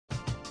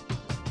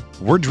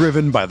We're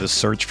driven by the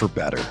search for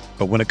better.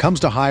 But when it comes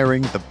to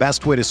hiring, the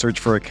best way to search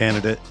for a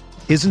candidate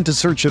isn't to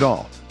search at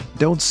all.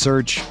 Don't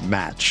search,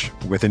 match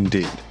with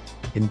Indeed.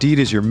 Indeed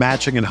is your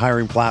matching and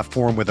hiring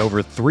platform with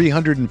over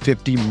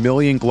 350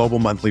 million global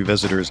monthly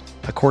visitors,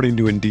 according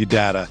to Indeed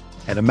data,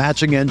 and a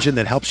matching engine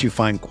that helps you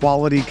find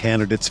quality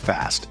candidates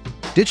fast.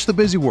 Ditch the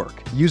busy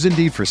work. Use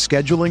Indeed for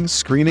scheduling,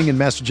 screening, and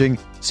messaging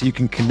so you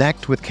can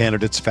connect with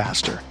candidates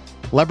faster.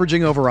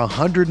 Leveraging over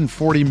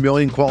 140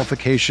 million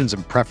qualifications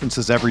and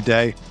preferences every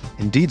day,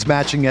 Indeed's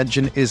matching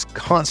engine is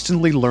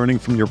constantly learning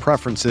from your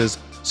preferences,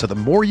 so the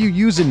more you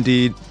use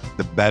Indeed,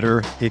 the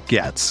better it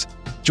gets.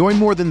 Join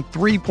more than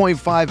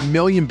 3.5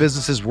 million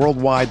businesses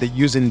worldwide that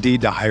use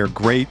Indeed to hire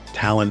great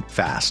talent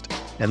fast.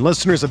 And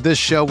listeners of this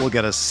show will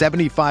get a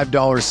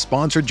 $75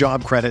 sponsored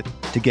job credit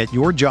to get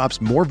your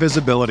jobs more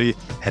visibility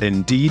at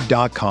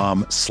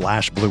Indeed.com/Blue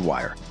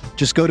Wire.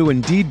 Just go to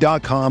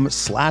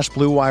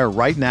Indeed.com/Blue Wire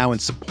right now and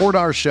support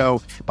our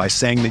show by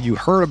saying that you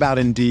heard about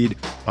Indeed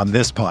on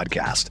this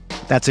podcast.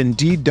 That's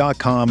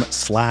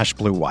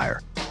Indeed.com/Blue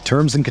Wire.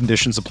 Terms and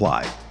conditions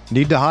apply.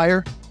 Need to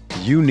hire?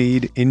 You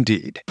need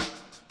Indeed.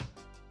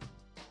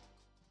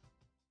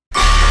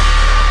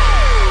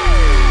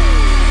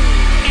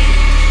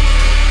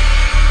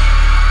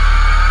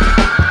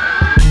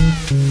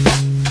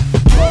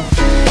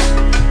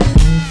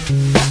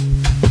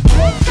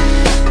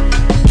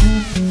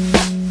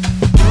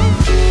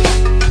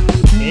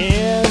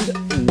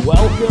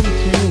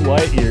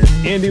 Light years.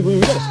 Andy Lou,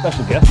 we got a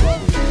special guest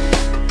this week.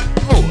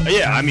 Oh,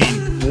 yeah. I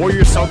mean,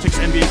 Warriors Celtics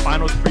NBA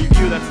Finals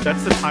preview.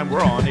 That's the time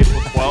we're on,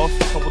 April 12th,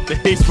 a couple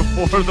days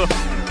before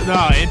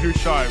Andrew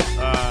Sharp.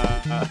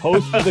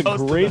 Host of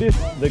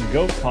the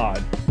GOAT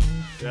Pod.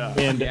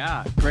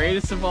 Yeah.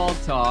 Greatest of all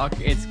talk.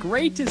 It's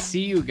great to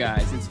see you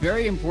guys. It's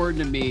very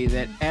important to me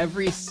that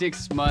every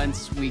 6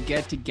 months we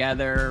get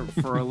together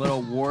for a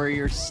little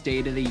Warriors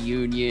State of the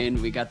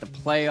Union. We got the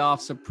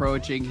playoffs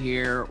approaching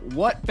here.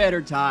 What better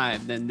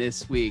time than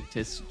this week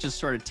to just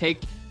sort of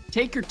take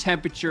your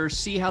temperature,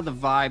 see how the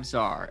vibes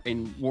are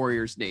in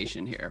Warriors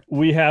Nation here.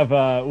 We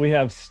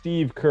have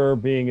Steve Kerr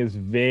being as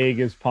vague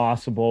as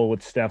possible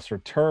with Steph's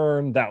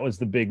return. That was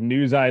the big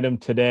news item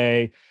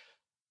today.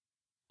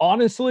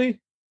 Honestly,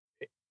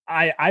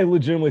 I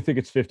legitimately think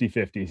it's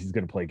 50-50 he's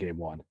going to play game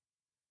one.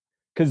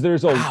 Because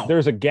there's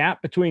a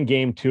gap between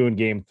game 2 and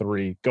game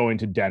 3 going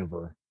to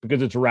Denver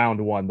because it's round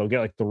 1. They'll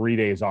get like 3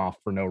 days off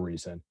for no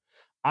reason.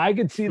 I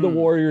could see the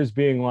Warriors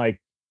being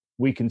like,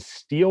 we can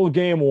steal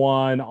game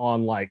 1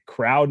 on like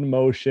crowd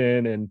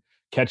motion and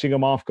catching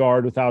them off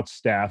guard without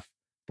Steph,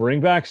 bring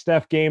back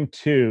Steph game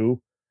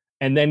 2,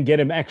 and then get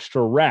him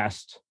extra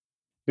rest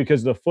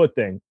because of the foot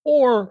thing.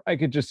 Or I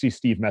could just see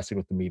Steve messing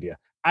with the media.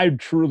 I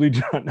truly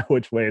don't know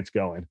which way it's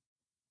going.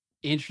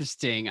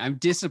 Interesting. I'm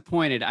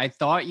disappointed. I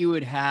thought you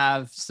would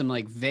have some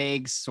like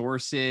vague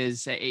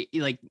sources.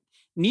 Like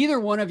neither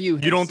one of you.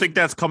 You don't think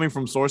that's coming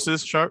from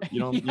sources, Sharp?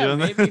 You don't. Yeah,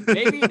 maybe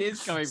it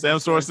is coming from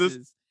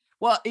sources.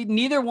 Well,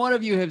 neither one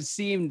of you have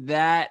seemed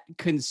that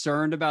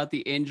concerned about the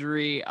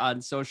injury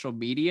on social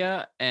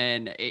media,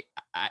 and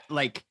that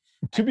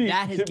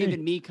has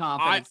given me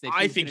confidence that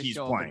I think he's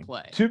playing.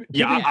 Play.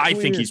 I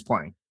think he's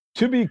playing.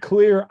 To be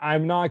clear,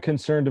 I'm not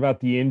concerned about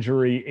the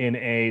injury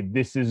in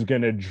this is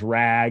going to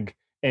drag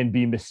and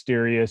be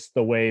mysterious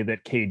the way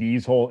that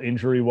KD's whole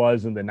injury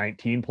was in the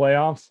 19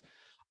 playoffs.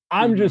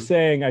 I'm just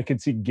saying I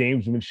could see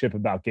gamesmanship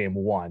about game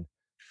 1.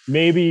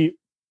 Maybe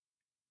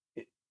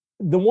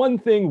the one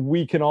thing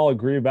we can all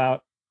agree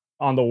about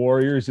on the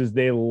Warriors is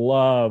they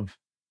love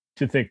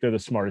to think they're the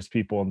smartest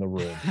people in the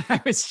room.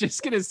 I was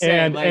just going to say,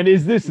 and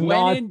is this when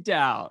not in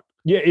doubt?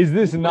 Yeah. Is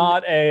this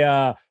not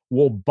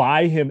we'll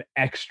buy him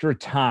extra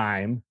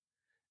time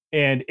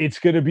and it's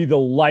going to be the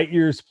light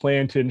years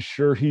plan to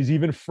ensure he's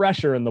even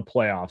fresher in the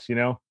playoffs,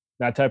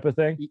 that type of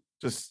thing?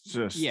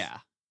 Just yeah.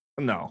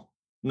 No,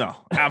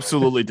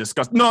 absolutely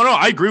disgusting. No,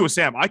 I agree with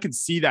Sam. I can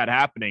see that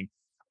happening.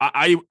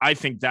 I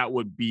think that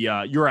would be,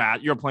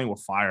 you're playing with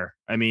fire.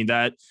 I mean,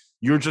 that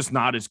you're just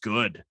not as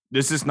good.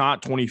 This is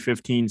not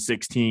 2015,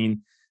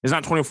 16. It's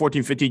not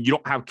 2014, 15. You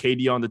don't have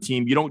KD on the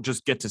team. You don't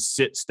just get to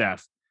sit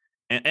Steph.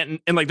 And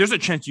like, there's a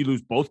chance you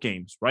lose both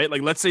games, right?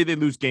 Like, let's say they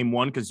lose game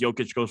 1 because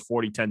Jokic goes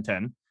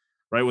 40-10-10,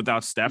 right?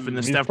 Without Steph. And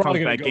then Steph comes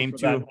back game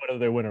 2. Whether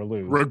they win or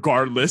lose.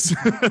 Regardless.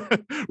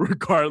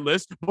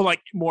 But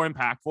like more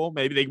impactful.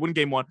 Maybe they win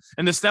game 1.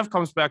 And then Steph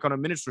comes back on a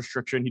minutes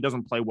restriction. He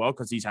doesn't play well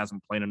because he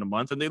hasn't played in a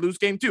month. And they lose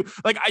game 2.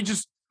 Like,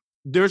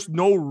 there's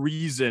no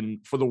reason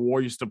for the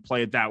Warriors to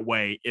play it that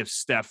way if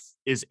Steph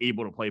is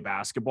able to play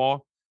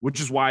basketball, which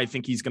is why I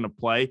think he's going to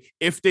play.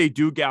 If they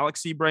do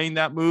Galaxy Brain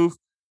that move,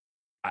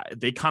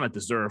 they kind of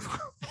deserve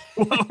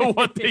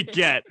what they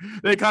get.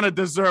 They kind of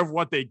deserve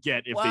what they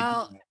get if they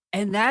do.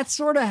 And that's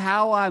sort of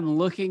how I'm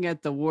looking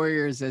at the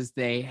Warriors as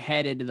they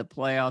head into the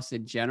playoffs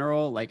in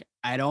general. Like,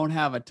 I don't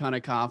have a ton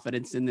of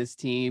confidence in this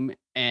team.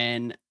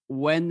 And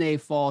when they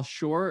fall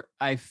short,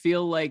 I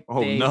feel like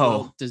they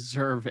will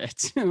deserve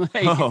it.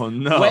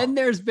 When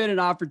there's been an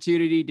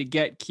opportunity to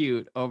get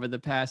cute over the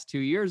past 2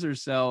 years or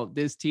so,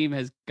 this team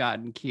has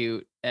gotten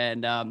cute.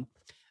 And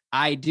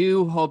I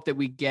do hope that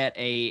we get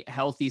a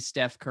healthy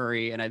Steph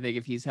Curry. And I think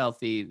if he's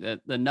healthy,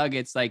 the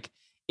Nuggets, like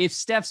if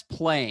Steph's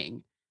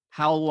playing,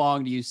 how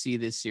long do you see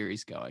this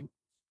series going?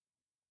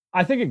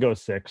 I think it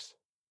goes 6.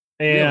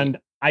 And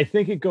really? I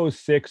think it goes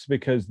 6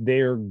 because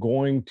they're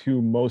going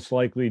to most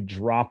likely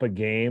drop a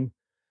game.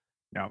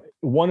 Now,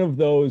 one of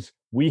those,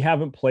 we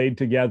haven't played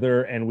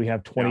together and we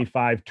have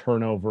 25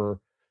 turnover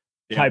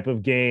type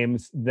of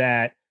games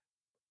that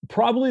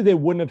probably they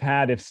wouldn't have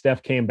had if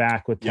Steph came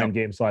back with 10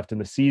 games left in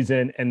the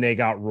season and they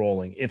got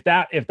rolling. If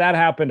that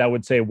happened, I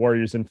would say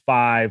Warriors in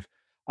 5.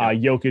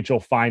 Jokic will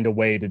find a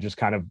way to just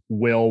kind of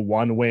will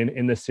one win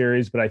in the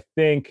series. But I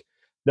think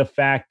the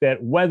fact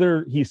that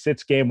whether he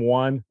sits game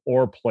 1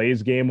 or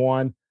plays game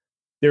 1,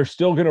 they're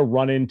still going to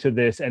run into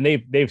this. And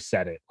they've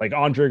said it. Like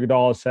Andre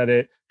Iguodala said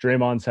it.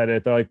 Draymond said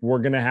it. They're like, we're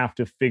going to have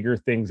to figure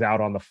things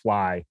out on the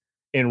fly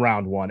in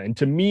round 1. And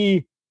to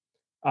me,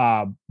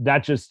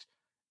 that just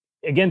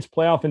against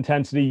playoff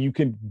intensity, you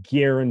can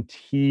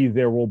guarantee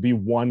there will be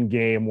one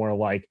game where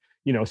like,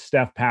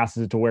 Steph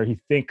passes it to where he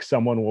thinks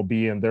someone will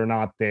be and they're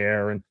not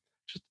there. And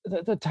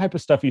just the type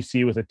of stuff you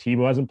see with a team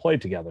who hasn't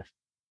played together.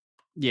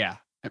 Yeah.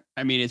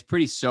 I mean, it's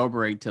pretty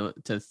sobering to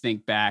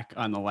think back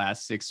on the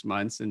last 6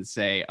 months and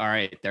say, all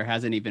right, there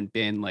hasn't even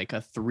been like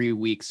a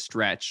 3-week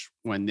stretch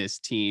when this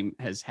team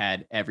has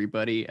had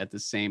everybody at the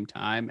same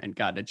time and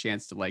gotten a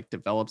chance to like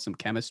develop some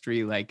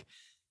chemistry. Like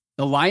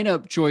the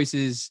lineup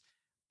choices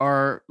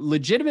are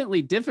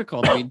legitimately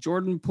difficult. I mean,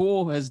 Jordan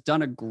Poole has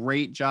done a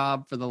great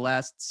job for the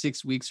last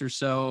 6 weeks or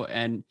so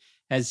and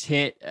has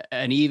hit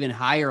an even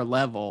higher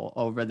level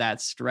over that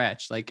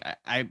stretch. Like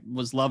I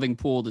was loving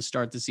Poole to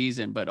start the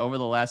season, but over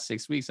the last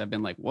 6 weeks, I've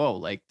been like, whoa,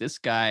 like this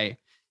guy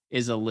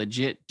is a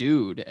legit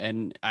dude.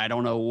 And I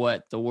don't know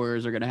what the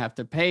Warriors are going to have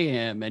to pay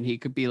him. And he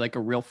could be like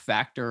a real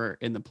factor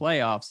in the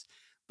playoffs,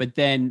 but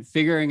then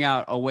figuring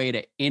out a way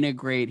to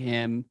integrate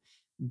him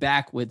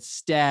back with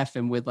Steph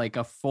and with like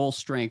a full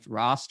strength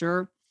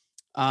roster.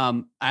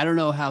 I don't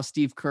know how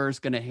Steve Kerr is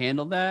going to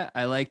handle that.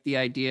 I like the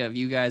idea of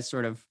you guys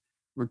sort of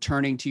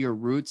returning to your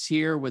roots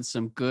here with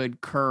some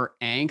good Kerr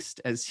angst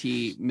as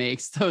he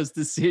makes those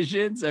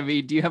decisions. I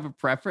mean, do you have a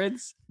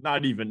preference?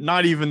 Not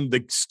even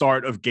the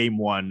start of game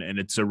 1. And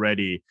it's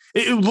already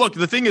look,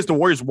 the thing is the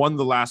Warriors won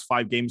the last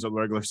 5 games of the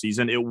regular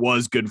season. It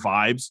was good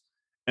vibes.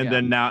 And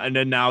then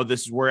now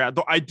this is where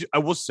I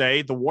will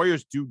say the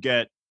Warriors do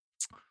get,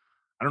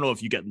 I don't know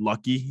if you get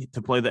lucky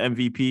to play the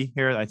MVP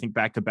here. I think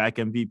back-to-back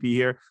MVP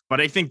here,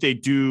 but I think they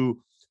do.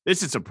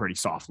 This is a pretty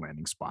soft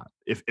landing spot.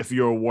 If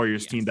you're a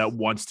Warriors team that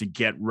wants to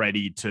get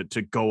ready to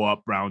go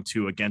up round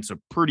 2 against a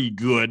pretty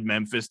good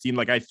Memphis team,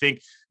 like I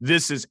think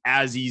this is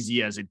as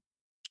easy as it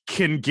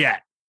can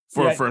get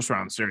for a first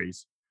round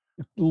series.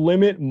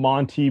 Limit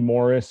Monty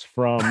Morris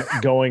from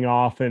going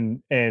off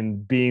and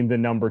being the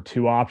number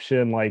 2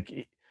 option.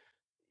 Like,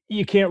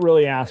 you can't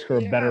really ask for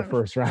a better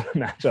first round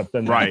matchup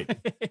than right.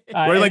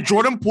 Right. Like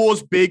Jordan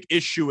Poole's big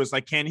issue is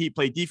like, can he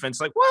play defense?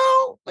 Like,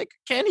 well, like,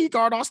 can he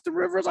guard Austin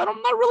Rivers? I'm not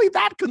really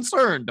that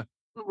concerned.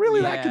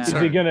 That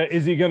concerned.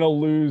 Is he gonna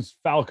lose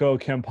Falco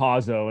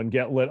Campazzo and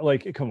get lit?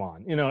 Like, come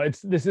on,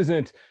 this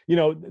isn't,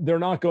 they're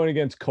not going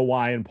against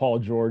Kawhi and Paul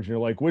George. And you're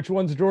like, which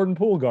one's Jordan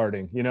Poole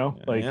guarding?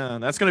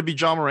 That's gonna be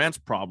John Morant's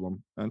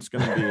problem. That's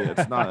gonna be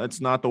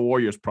it's not the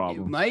Warriors'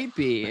 problem.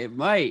 It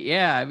might.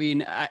 Yeah. I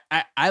mean,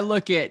 I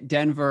look at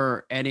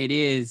Denver and it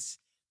is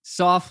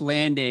soft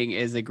landing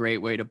is a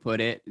great way to put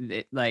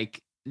it.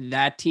 Like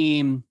that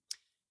team,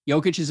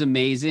 Jokic is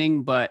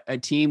amazing, but a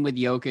team with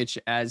Jokic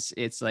as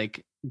its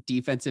like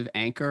defensive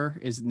anchor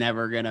is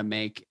never going to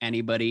make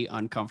anybody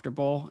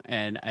uncomfortable.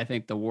 And I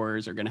think the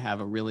Warriors are going to have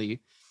a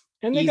really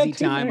easy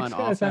time on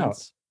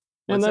offense.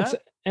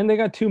 And they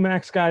got 2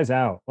 max guys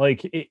out.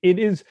 Like it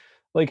is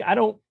like,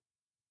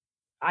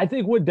 I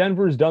think what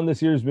Denver's done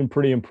this year has been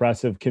pretty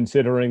impressive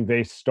considering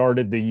they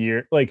started the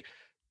year. Like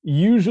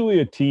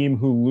usually a team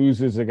who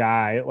loses a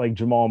guy like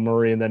Jamal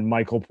Murray and then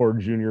Michael Porter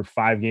Jr.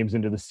 5 games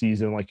into the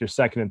season, like your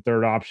second and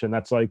third option,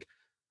 that's like,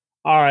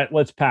 all right,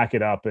 let's pack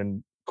it up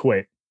and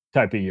quit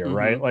type of year,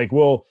 right? Like,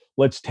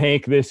 let's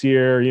tank this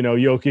year.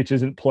 Jokic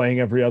isn't playing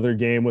every other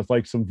game with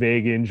like some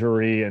vague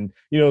injury and,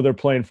 they're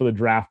playing for the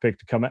draft pick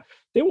to come out.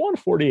 They won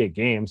 48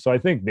 games. So I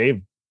think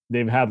they've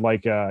had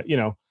like, I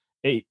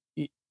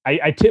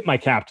tip my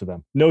cap to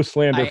them. No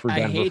slander for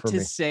Denver. I hate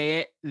to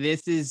say it.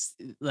 This is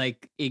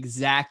like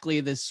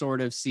exactly the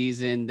sort of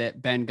season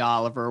that Ben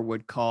Golliver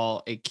would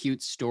call a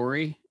cute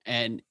story.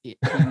 And he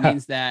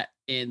means that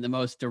in the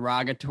most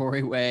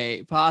derogatory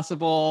way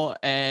possible.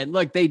 And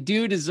look, they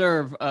do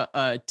deserve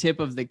a tip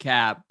of the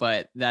cap,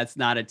 but that's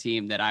not a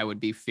team that I would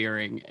be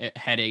fearing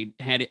heading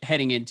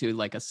into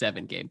like a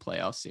 7-game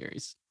playoff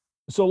series.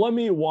 So let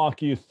me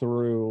walk you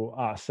through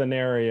a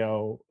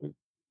scenario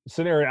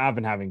I've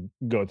been having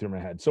go through my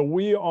head. So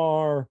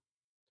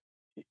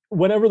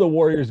whenever the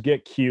Warriors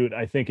get cute,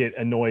 I think it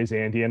annoys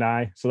Andy and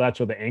I. So that's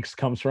where the angst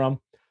comes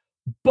from.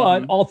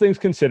 But all things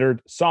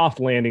considered, soft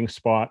landing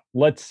spot.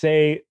 Let's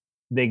say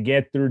they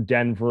get through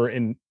Denver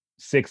in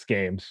 6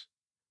 games.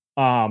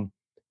 Maybe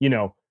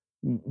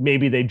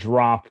they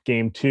drop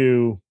game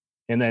 2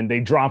 and then they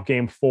drop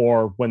game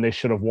 4 when they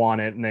should have won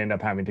it, and they end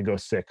up having to go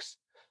 6.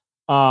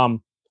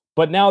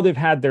 But now they've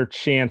had their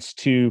chance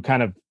to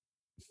kind of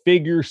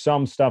figure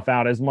some stuff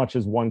out as much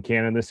as one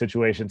can in this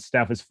situation.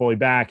 Steph is fully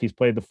back. He's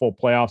played the full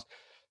playoffs.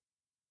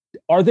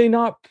 Are they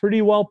not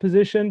pretty well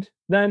positioned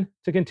then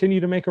to continue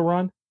to make a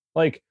run?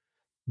 Like,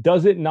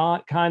 does it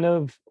not kind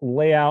of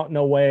lay out in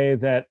a way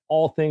that,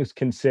 all things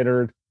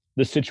considered,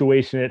 the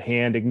situation at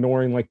hand,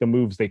 ignoring like the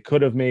moves they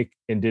could have made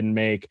and didn't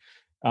make,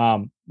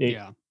 are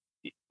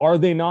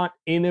they not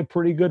in a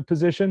pretty good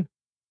position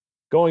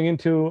going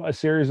into a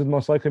series with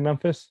most likely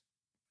Memphis?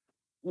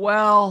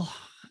 Well,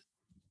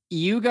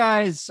 you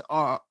guys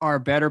are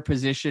better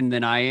positioned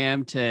than I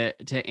am to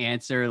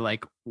answer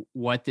like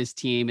what this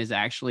team is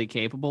actually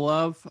capable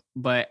of.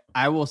 But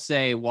I will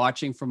say,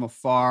 watching from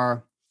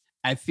afar,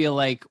 I feel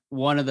like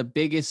one of the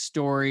biggest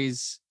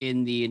stories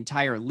in the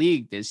entire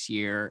league this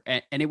year,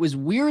 and it was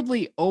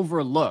weirdly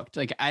overlooked.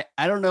 Like, I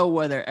don't know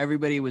whether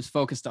everybody was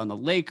focused on the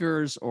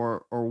Lakers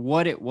or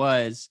what it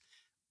was,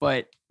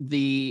 but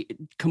the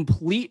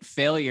complete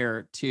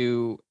failure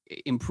to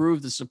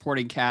improve the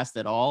supporting cast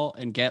at all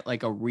and get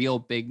like a real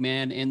big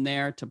man in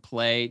there to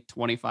play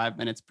 25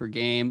 minutes per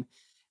game,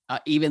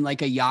 even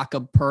like a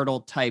Jakob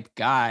Poeltl type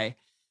guy.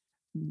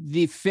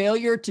 The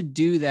failure to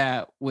do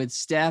that with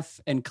Steph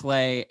and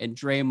Clay and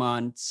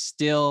Draymond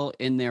still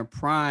in their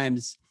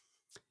primes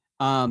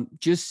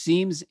just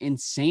seems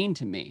insane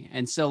to me.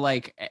 And so,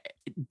 like,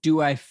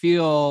 do I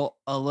feel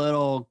a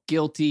little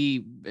guilty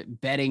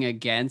betting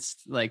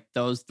against like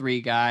those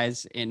three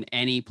guys in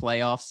any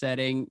playoff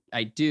setting?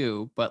 I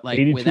do, but like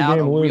without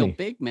a real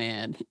big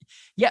man.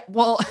 Yeah,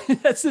 well,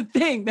 that's the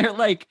thing. They're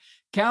like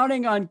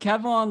counting on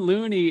Kevon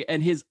Looney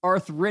and his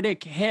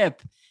arthritic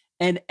hip,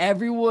 and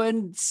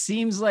everyone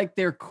seems like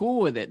they're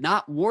cool with it.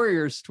 Not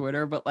Warriors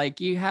Twitter, but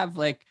like you have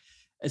like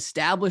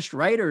established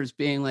writers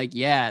being like,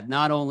 yeah,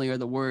 not only are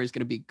the Warriors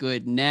going to be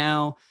good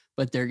now,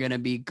 but they're going to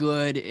be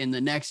good in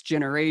the next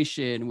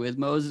generation with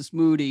Moses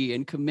Moody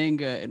and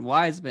Kuminga and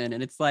Wiseman.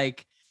 And it's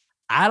like,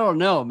 I don't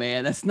know,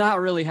 man. That's not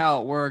really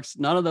how it works.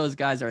 None of those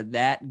guys are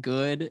that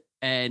good,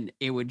 and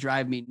it would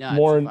drive me nuts.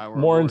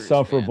 More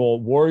insufferable.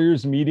 Fan.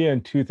 Warriors media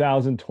in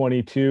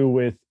 2022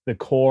 with the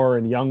core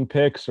and young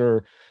picks,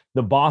 or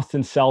the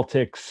Boston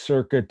Celtics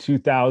circa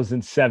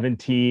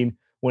 2017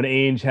 when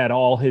Ainge had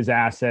all his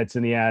assets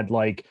and he had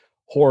like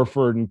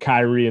Horford and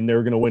Kyrie, and they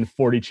were going to win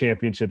 40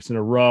 championships in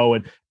a row,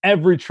 and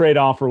every trade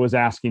offer was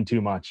asking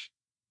too much.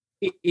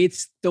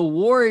 It's the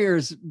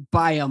Warriors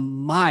by a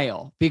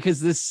mile,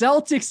 because the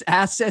Celtics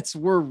assets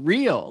were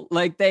real.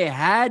 Like, they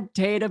had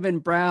Tatum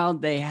and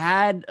Brown, they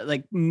had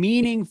like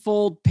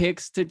meaningful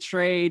picks to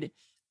trade.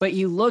 But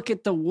you look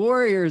at the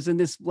Warriors and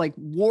this like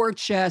war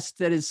chest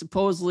that is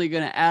supposedly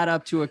going to add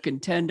up to a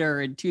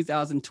contender in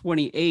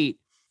 2028.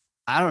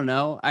 I don't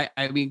know.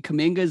 I mean,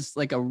 Kuminga's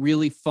like a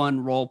really fun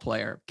role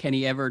player. Can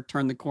he ever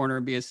turn the corner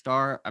and be a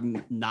star?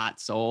 I'm not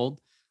sold.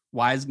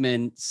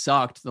 Wiseman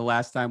sucked the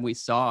last time we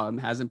saw him,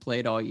 hasn't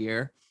played all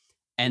year.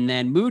 And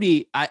then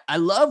Moody, I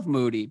love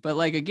Moody, but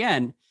like,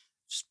 again,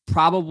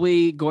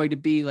 probably going to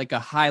be like a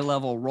high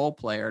level role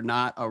player,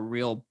 not a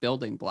real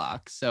building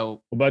block.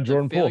 So what about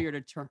Jordan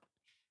Poole?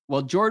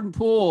 Well, Jordan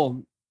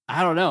Poole,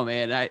 I don't know,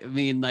 man. I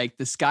mean, like,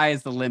 the sky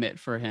is the limit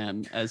for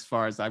him as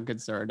far as I'm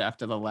concerned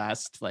after the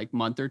last like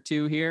month or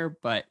two here,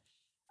 but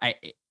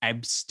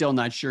I'm still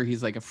not sure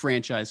he's like a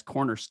franchise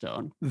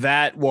cornerstone.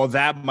 That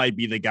might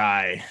be the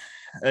guy.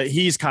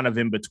 He's kind of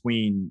in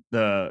between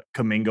the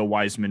Kuminga,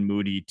 Wiseman,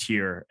 Moody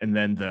tier and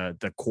then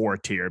the core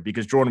tier,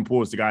 because Jordan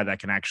Poole is the guy that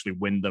can actually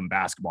win them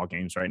basketball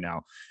games right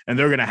now. And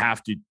they're going to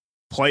have to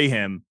play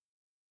him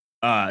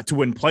to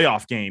win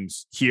playoff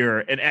games here.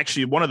 And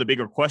actually, one of the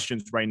bigger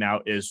questions right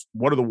now is,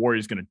 what are the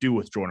Warriors going to do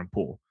with Jordan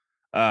Poole?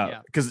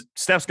 Because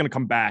Steph's going to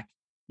come back,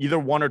 either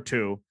one or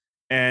two,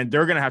 and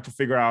they're going to have to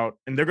figure out,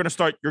 and they're going to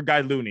start your guy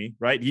Looney,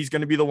 right? He's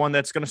going to be the one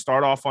that's going to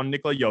start off on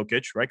Nikola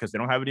Jokic, right? Because they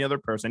don't have any other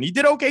person. He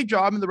did an okay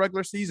job in the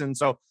regular season,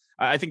 so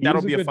I think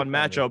that'll be a fun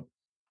matchup.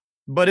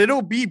 But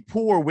it'll be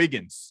Poole or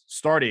Wiggins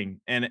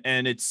starting, and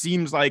it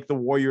seems like the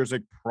Warriors are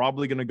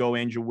probably going to go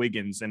Andrew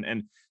Wiggins,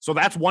 and so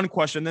that's one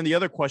question. Then the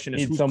other question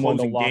is, who's someone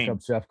closing to lock games?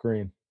 up Jeff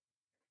Green,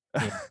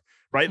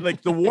 right?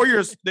 Like the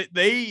Warriors,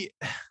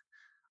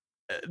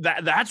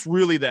 that's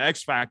really the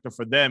X factor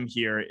for them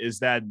here, is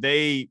that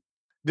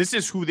this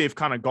is who they've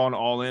kind of gone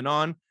all in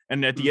on.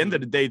 And at the end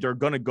of the day, they're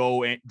going to go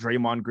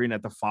Draymond Green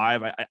at the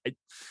 5.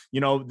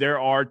 There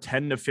are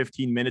 10 to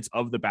 15 minutes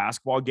of the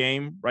basketball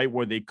game, right,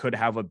 where they could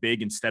have a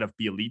big instead of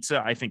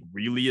Bjelica, I think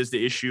really is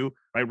the issue,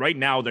 right? Right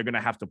now, they're going to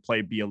have to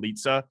play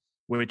Bjelica,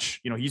 which,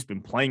 he's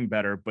been playing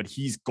better, but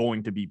he's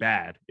going to be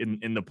bad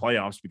in the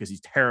playoffs because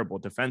he's terrible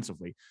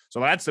defensively. So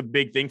that's a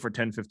big thing for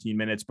 10, 15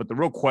 minutes. But the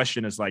real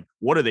question is, like,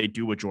 what do they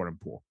do with Jordan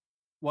Poole?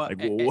 Well,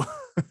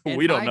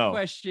 we don't know. My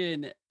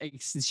question,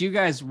 since you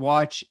guys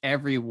watch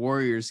every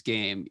Warriors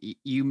game,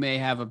 you may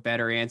have a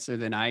better answer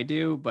than I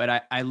do,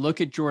 but I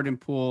look at Jordan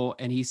Poole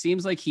and he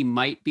seems like he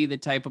might be the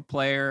type of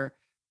player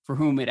for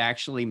whom it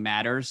actually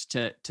matters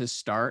to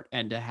start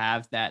and to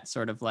have that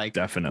sort of like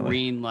Definitely.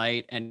 green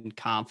light and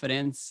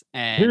confidence.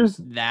 And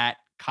that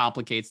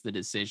complicates the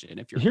decision.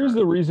 If you're Here's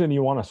the reason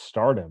you want to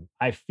start him.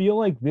 I feel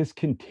like this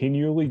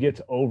continually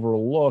gets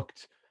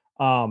overlooked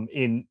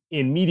in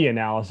media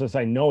analysis.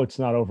 I know it's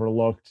not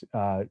overlooked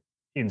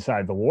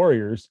inside the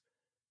Warriors.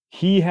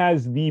 He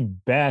has the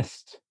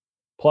best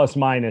plus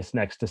minus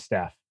next to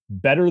Steph,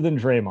 better than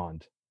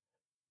Draymond,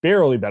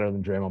 barely better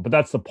than Draymond, but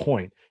that's the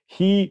point.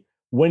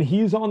 When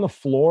he's on the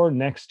floor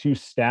next to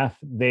Steph,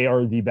 they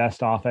are the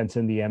best offense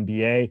in the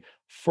NBA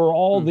for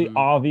all the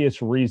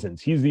obvious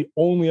reasons. He's the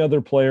only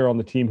other player on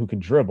the team who can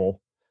dribble.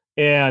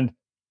 And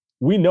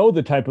we know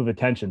the type of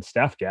attention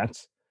Steph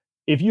gets.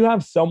 If you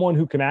have someone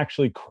who can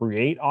actually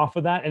create off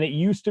of that, and it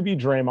used to be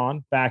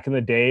Draymond back in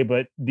the day,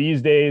 but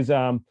these days,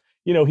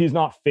 he's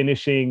not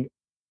finishing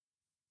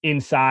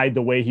inside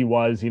the way he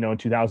was, in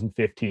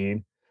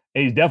 2015.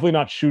 And he's definitely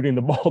not shooting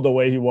the ball the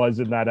way he was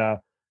in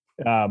that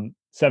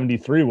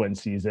 73 win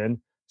season.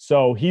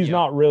 So he's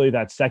not really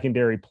that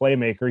secondary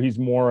playmaker. He's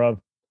more of,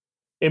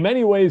 in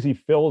many ways, he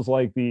fills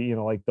like the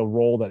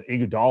role that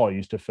Iguodala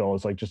used to fill,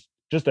 as like just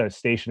a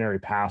stationary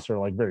passer,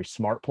 like very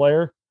smart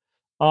player.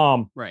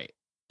 right.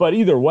 But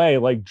either way,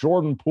 like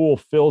Jordan Poole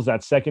fills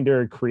that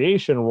secondary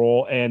creation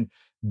role. And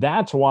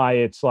that's why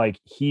it's like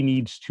he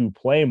needs to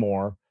play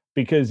more,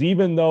 because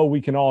even though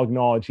we can all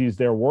acknowledge he's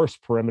their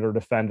worst perimeter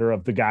defender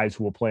of the guys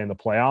who will play in the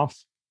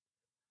playoffs,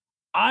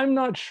 I'm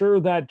not sure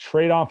that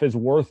trade-off is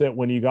worth it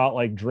when you got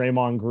like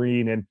Draymond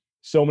Green and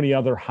so many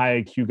other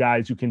high IQ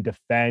guys who can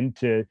defend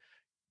to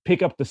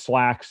pick up the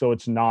slack so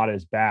it's not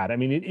as bad. I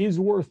mean, it is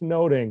worth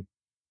noting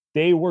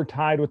they were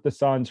tied with the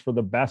Suns for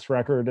the best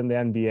record in the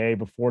NBA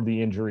before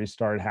the injuries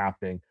started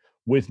happening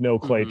with no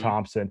Klay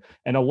Thompson.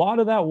 And a lot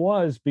of that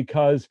was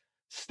because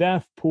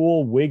Steph,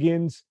 Poole,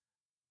 Wiggins,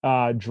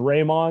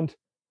 Draymond,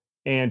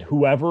 and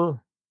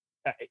whoever,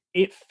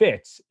 it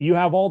fits. You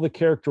have all the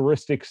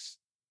characteristics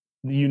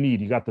you need.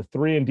 You got the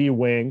 3-and-D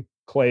wing.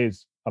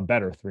 Klay's a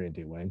better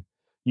 3-and-D wing.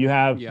 You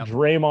have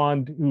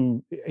Draymond,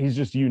 who he's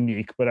just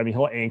unique, but I mean,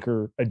 he'll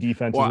anchor a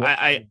defense. Well,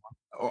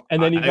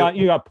 and then you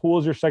got Poole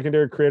as your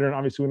secondary creator, and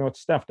obviously we know what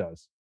Steph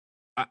does.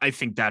 I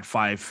think that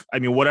five, I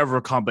mean, whatever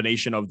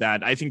combination of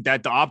that, I think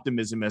that the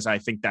optimism is, I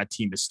think that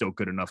team is still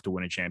good enough to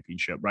win a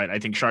championship, right? I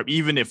think Sharp,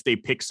 even if they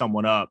pick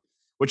someone up,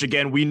 which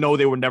again, we know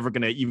they were never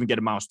going to even get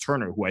a Miles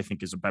Turner, who I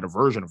think is a better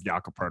version of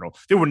Jakob Poeltl.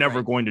 They were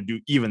never going to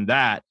do even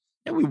that.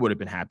 And we would have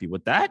been happy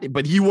with that,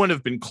 but he wouldn't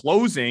have been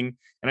closing.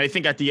 And I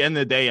think at the end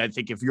of the day, I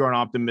think if you're an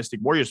optimistic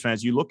Warriors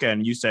fans, you look at it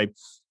and you say,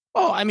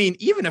 oh, I mean,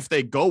 even if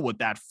they go with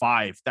that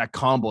five, that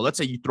combo, let's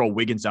say you throw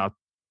Wiggins out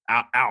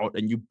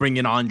and you bring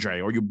in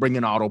Andre or you bring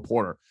in Otto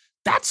Porter,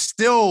 that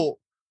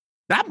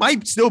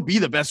might still be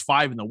the best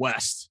five in the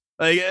West.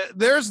 Like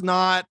there's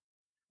not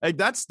like,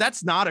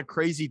 that's not a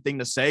crazy thing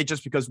to say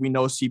just because we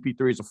know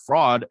CP3 is a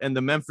fraud and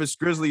the Memphis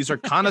Grizzlies are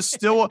kind of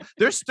still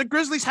the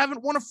Grizzlies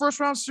haven't won a first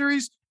round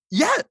series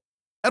yet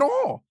at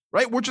all.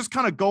 Right. We're just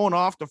kind of going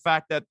off the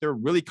fact that they're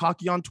really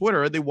cocky on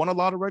Twitter. They won a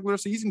lot of regular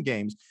season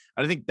games.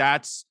 I think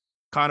that's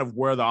kind of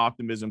where the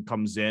optimism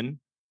comes in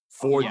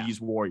for these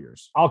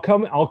Warriors. I'll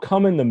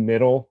come in the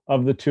middle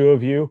of the two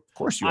of you. Of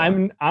course you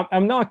are.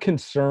 I'm not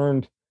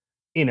concerned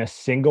in a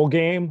single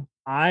game.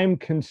 I'm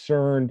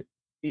concerned,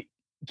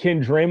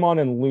 can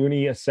Draymond and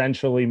Looney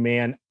essentially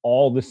man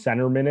all the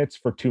center minutes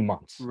for 2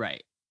 months?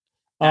 Right.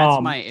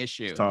 That's my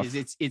issue. Tough.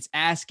 Is it's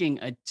asking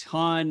a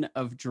ton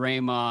of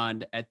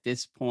Draymond at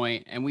this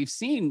point, and we've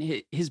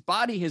seen his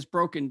body has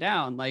broken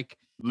down like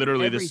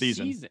literally this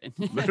season.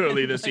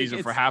 Literally this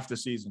season for half the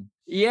season.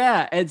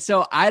 Yeah, and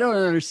so I don't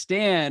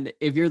understand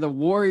if you're the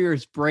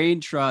Warriors brain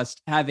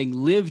trust, having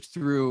lived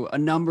through a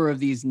number of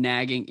these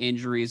nagging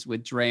injuries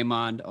with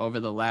Draymond over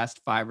the last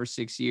 5 or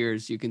 6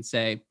 years, you can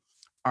say,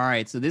 all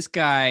right, so this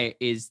guy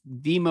is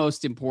the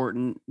most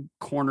important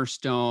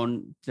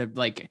cornerstone.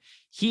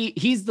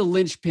 He's the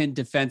linchpin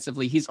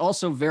defensively. He's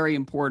also very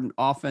important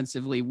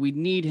offensively. We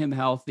need him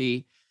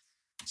healthy.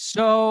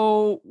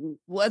 So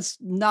let's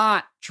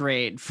not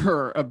trade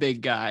for a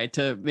big guy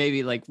to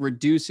maybe like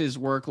reduce his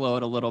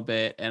workload a little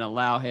bit and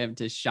allow him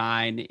to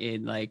shine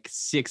in like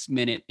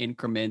 6-minute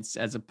increments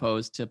as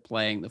opposed to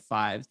playing the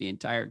five the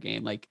entire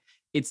game. Like,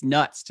 it's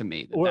nuts to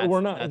me.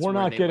 We're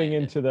not getting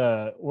into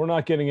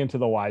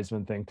the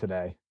Wiseman thing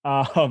today.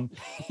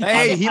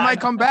 Hey, he might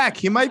come back.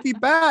 He might be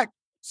back.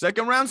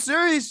 Second round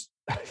series.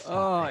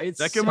 Oh, it's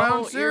second so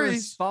round series.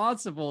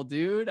 Irresponsible,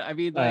 dude. I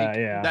mean,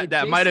 like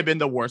that might have been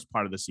the worst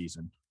part of the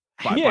season.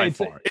 By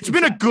far. It's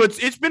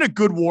been a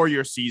good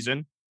Warrior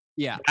season.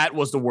 Yeah, that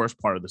was the worst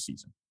part of the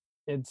season.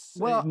 It's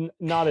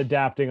not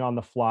adapting on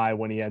the fly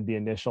when he had the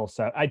initial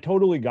set. I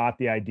totally got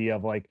the idea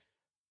of like,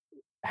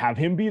 have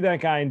him be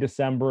that guy in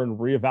December and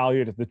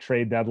reevaluate at the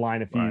trade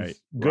deadline if he's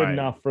good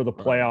enough for the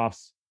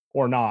playoffs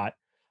or not.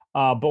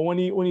 But when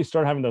you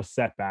start having those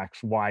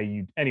setbacks,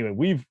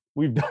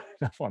 we've done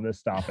enough on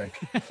this topic.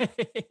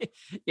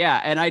 Yeah,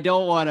 and I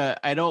don't want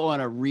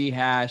to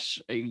rehash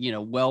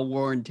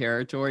well-worn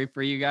territory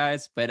for you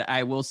guys, but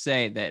I will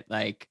say that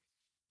like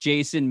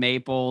Jason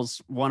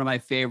Maples, one of my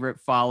favorite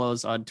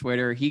follows on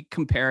Twitter, he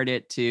compared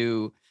it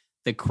to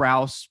the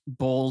Krause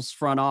Bulls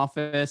front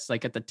office,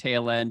 like at the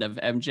tail end of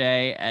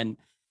MJ. And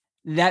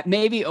that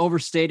may be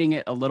overstating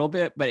it a little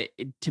bit, but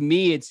to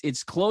me,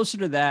 it's closer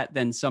to that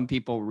than some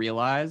people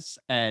realize.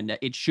 And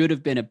it should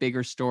have been a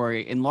bigger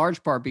story, in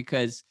large part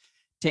because,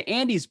 to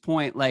Andy's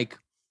point, like,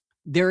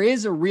 there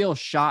is a real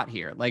shot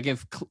here. Like,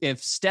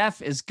 if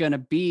Steph is going to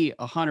be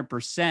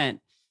 100%,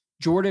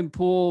 Jordan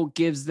Poole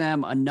gives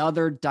them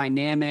another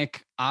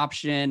dynamic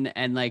option.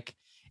 And like,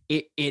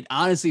 it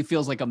honestly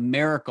feels like a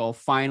miracle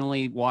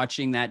finally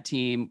watching that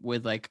team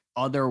with like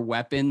other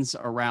weapons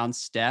around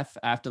Steph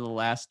after the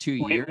last 2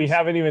 years. We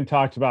haven't even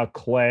talked about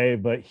Clay,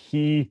 but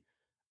he's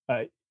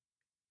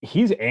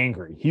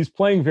angry. He's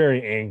playing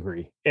very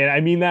angry. And I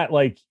mean that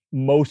like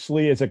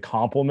mostly as a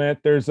compliment.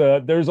 There's a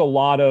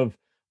lot of,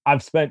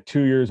 I've spent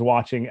 2 years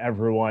watching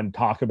everyone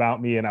talk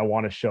about me and I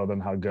want to show them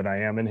how good I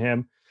am in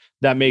him.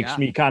 That makes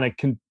me kind of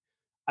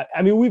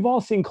I mean, we've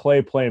all seen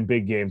Clay play in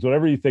big games.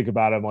 Whatever you think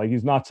about him, like,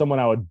 he's not someone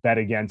I would bet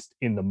against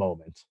in the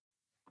moment.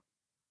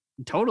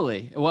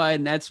 Totally. Well,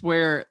 and that's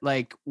where,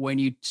 like, when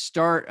you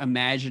start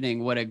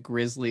imagining what a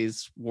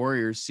Grizzlies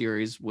Warriors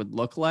series would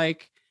look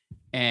like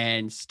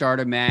and start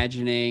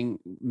imagining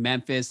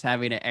Memphis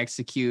having to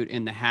execute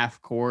in the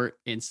half court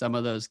in some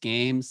of those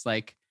games,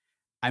 like,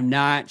 I'm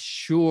not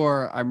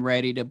sure I'm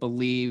ready to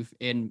believe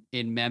in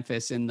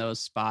Memphis in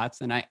those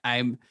spots. And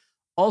I'm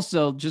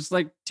also just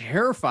like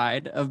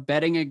terrified of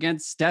betting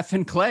against Steph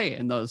and Clay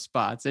in those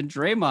spots, and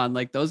Draymond.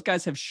 Like, those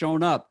guys have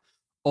shown up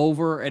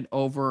over and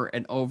over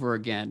and over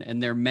again,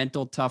 and their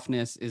mental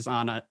toughness is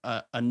on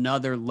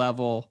another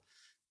level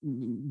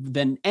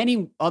than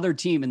any other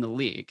team in the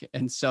league.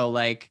 And so,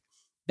 like,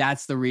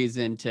 that's the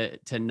reason to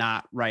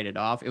not write it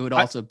off. It would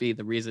also be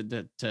the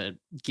reason to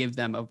give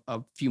them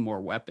a few more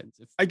weapons.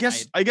 I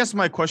guess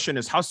my question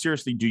is, how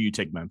seriously do you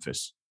take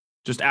Memphis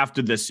just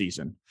after this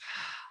season?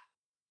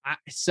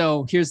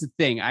 So here's the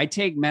thing. I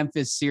take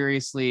Memphis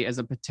seriously as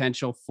a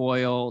potential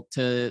foil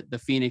to the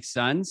Phoenix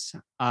Suns.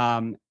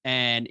 And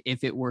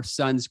if it were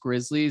Suns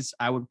Grizzlies,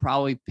 I would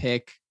probably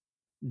pick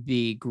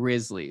the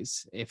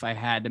Grizzlies if I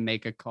had to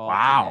make a call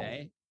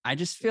today. I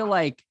just feel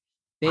like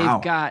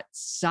they've got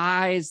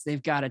size.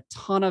 They've got a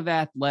ton of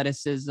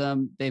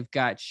athleticism. They've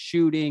got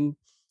shooting,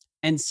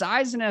 and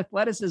size and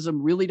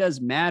athleticism really does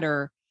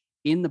matter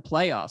in the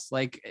playoffs.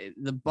 Like,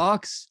 the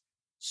Bucks,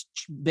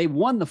 they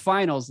won the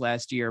finals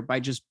last year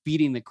by just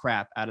beating the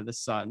crap out of the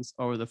Suns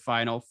over the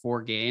final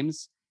 4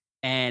 games.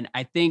 And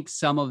I think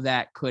some of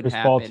that could happen.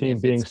 Chris Paul team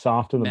being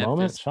soft in the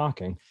moment.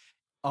 Shocking.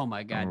 Oh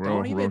my God.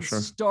 Don't even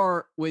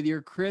start with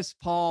your Chris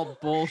Paul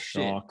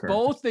bullshit. Shocker.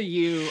 Both of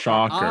you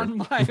are on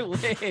my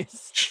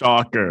list.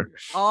 Shocker.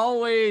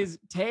 Always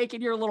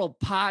taking your little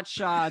pot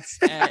shots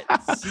at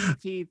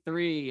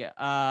CP3.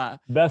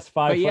 Best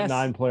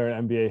 5'9" player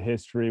in NBA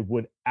history,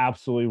 would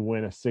absolutely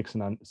win a 6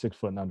 foot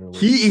and under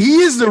league. He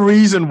is the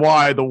reason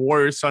why the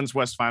Warriors Suns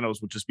West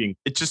Finals would just being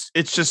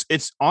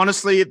it's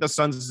honestly, the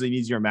Suns is an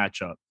easier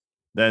matchup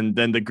than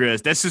the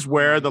Grizz. This is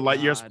where the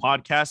Light Years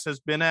podcast has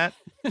been at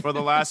for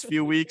the last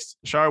few weeks.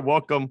 Shar,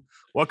 welcome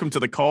to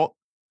the cult.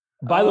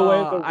 By the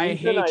way, I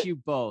hate you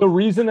both. The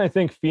reason I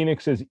think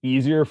Phoenix is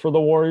easier for the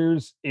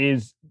Warriors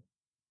is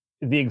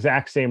the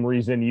exact same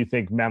reason you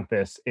think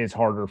Memphis is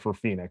harder for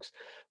Phoenix.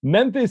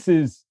 Memphis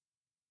is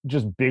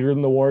just bigger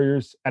than the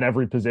Warriors at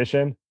every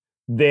position.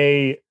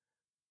 They're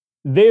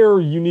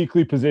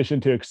uniquely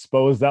positioned to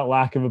expose that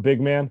lack of a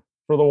big man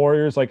for the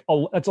Warriors. Like,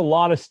 that's a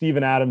lot of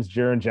Steven Adams,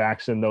 Jaren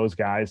Jackson, those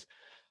guys.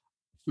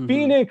 Mm-hmm.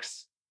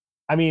 Phoenix,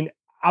 I mean,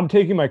 I'm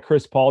taking my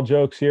Chris Paul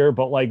jokes here,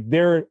 but like,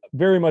 they're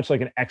very much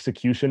like an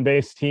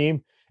execution-based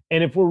team.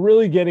 And if we're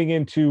really getting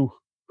into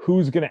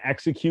who's going to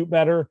execute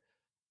better,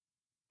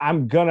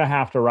 I'm going to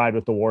have to ride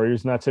with the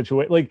Warriors in that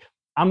situation. Like,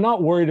 I'm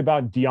not worried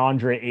about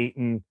DeAndre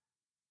Ayton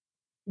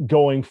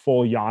going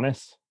full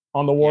Giannis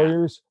on the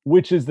Warriors,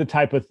 which is the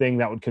type of thing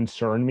that would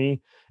concern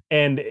me.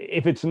 And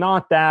if it's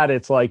not that,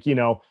 it's like, you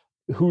know,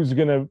 who's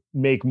going to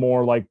make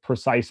more like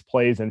precise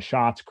plays and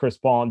shots, Chris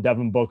Paul and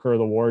Devin Booker,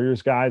 the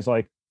Warriors guys.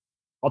 Like,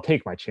 I'll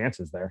take my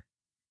chances there.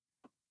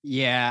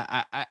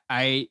 Yeah,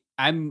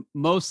 I'm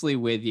mostly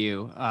with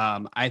you.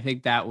 I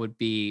think that would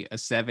be a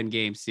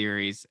 7-game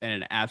series and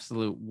an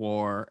absolute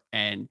war.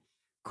 And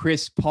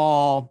Chris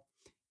Paul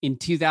in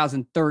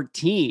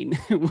 2013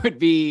 would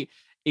be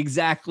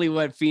exactly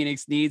what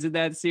Phoenix needs in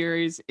that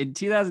series. In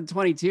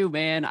 2022,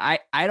 man, I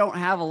don't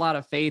have a lot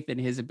of faith in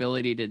his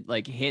ability to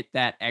like hit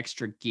that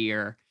extra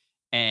gear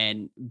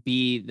and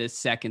be the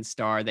second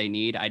star they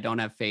need. I don't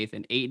have faith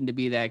in Ayton to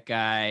be that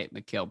guy.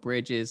 Mikal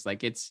Bridges,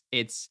 like it's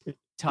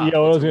tough. Yeah,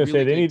 I was going to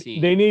say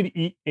they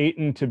need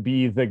Ayton to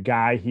be the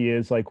guy he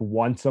is like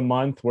once a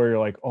month, where you're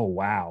like, oh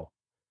wow,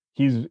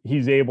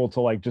 he's able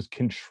to like just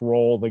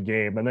control the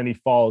game, and then he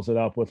follows it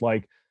up with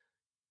like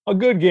a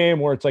good game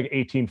where it's like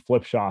 18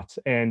 flip shots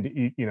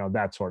and you know,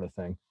 that sort of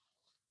thing.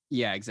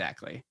 Yeah,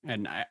 exactly.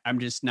 And I'm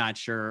just not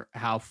sure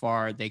how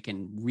far they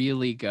can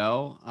really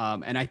go.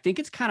 And I think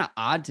it's kind of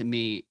odd to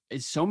me.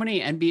 Is so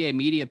many NBA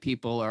media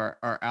people are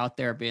out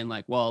there being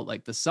like, well,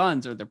 like the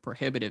Suns are the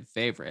prohibitive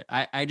favorite.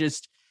 I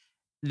just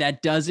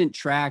that doesn't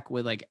track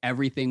with like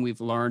everything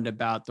we've learned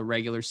about the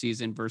regular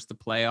season versus the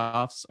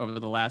playoffs over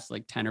the last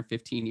like 10 or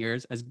 15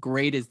 years. As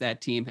great as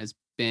that team has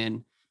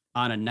been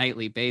on a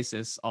nightly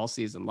basis all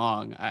season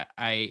long,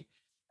 I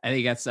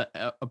think that's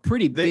a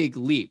pretty big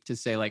leap to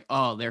say like,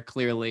 oh, they're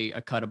clearly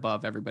a cut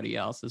above everybody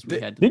else as we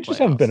head to the playoffs. They just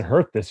haven't been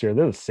hurt this year.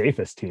 They're the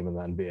safest team in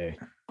the NBA.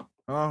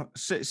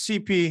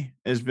 CP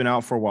has been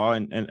out for a while,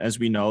 and as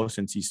we know,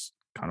 since he's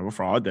kind of a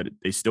fraud, that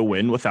they still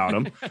win without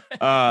him.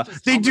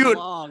 They do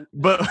it,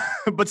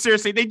 but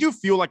seriously, they do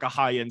feel like a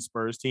high-end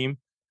Spurs team,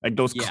 like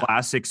those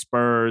classic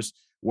Spurs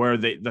where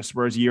the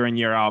Spurs year in,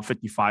 year out,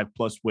 55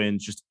 plus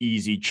wins, just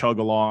easy chug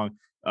along,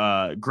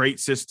 great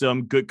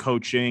system, good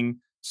coaching,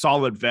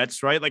 solid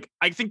vets, right? Like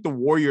I think the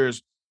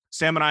Warriors,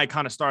 Sam and I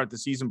kind of started the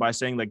season by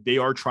saying like they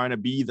are trying to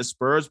be the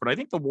Spurs, but I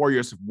think the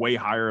Warriors have way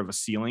higher of a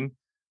ceiling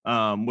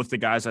with the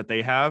guys that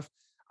they have.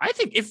 I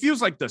think it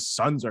feels like the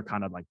Suns are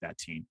kind of like that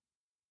team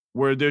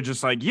where they're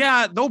just like,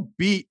 yeah, they'll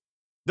beat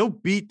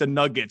the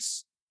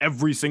Nuggets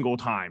every single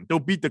time. They'll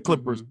beat the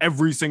Clippers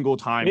every single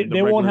time.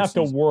 They won't have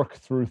to work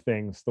through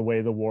things the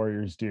way the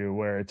Warriors do,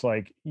 where it's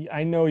like,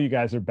 I know you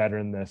guys are better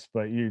than this,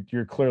 but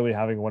you're clearly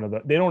having one of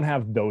they don't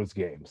have those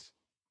games.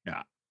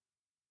 Yeah.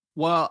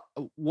 Well,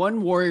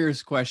 one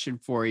Warriors question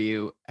for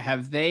you.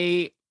 Have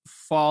they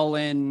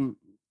fallen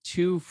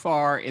too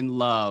far in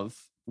love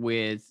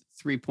with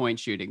 3-point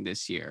shooting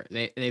this year?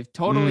 They've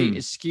totally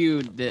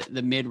eschewed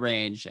the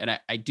mid-range. And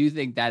I do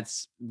think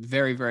that's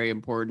very, very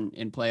important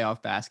in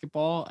playoff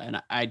basketball.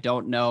 And I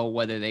don't know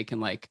whether they can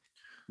like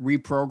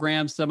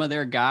reprogram some of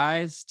their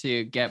guys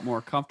to get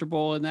more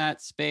comfortable in that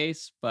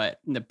space, but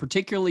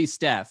particularly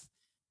Steph.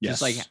 Yes.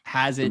 Just like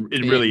hasn't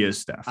it really is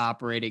Steph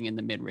operating in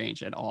the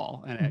mid-range at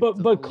all. And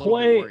but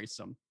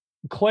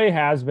Clay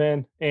has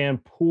been,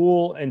 and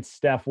Poole and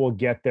Steph will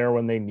get there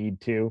when they need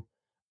to.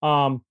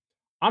 I'm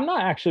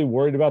not actually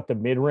worried about the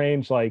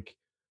mid-range. Like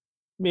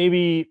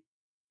maybe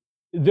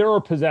there are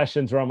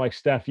possessions where I'm like,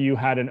 Steph, you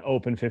had an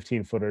open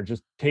 15-footer.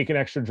 Just take an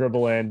extra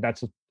dribble in.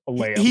 That's a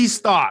layup.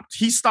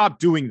 He stopped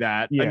doing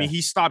that. Yeah. I mean,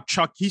 he stopped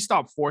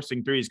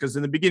forcing threes because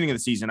in the beginning of the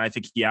season, I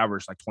think he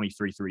averaged like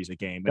 23 threes a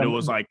game. And it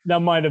was like that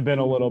might have been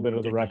a little bit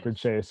of the record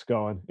chase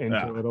going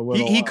into it a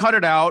little. He cut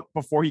it out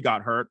before he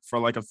got hurt for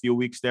like a few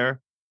weeks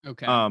there.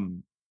 Okay.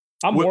 I'm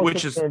more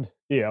concerned.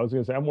 I was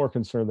gonna say I'm more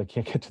concerned they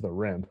can't get to the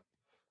rim.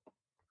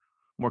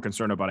 More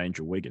concerned about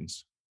Andrew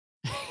Wiggins.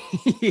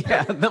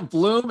 Yeah, the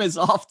bloom is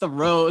off the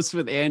rose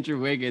with Andrew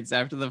Wiggins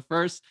after the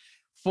first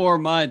 4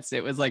 months.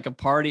 It was like a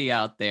party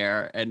out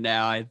there, and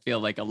now I feel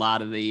like a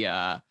lot of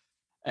the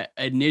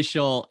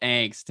initial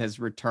angst has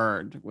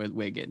returned with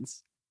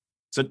Wiggins.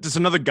 So there's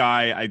another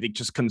guy I think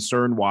just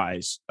concern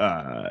wise.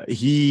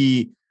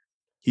 He's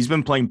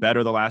been playing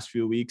better the last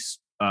few weeks,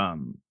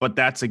 but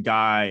that's a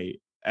guy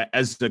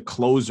as the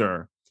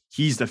closer.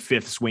 He's the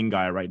fifth swing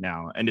guy right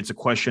now, and it's a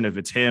question if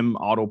it's him,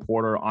 Otto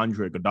Porter,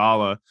 Andre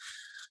Iguodala,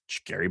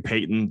 Gary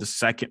Payton the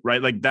second,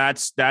 right? Like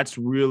that's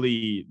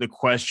really the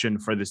question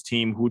for this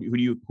team.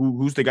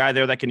 Who's the guy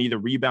there that can either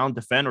rebound,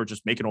 defend, or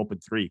just make an open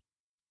three?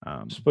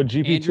 But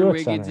Andrew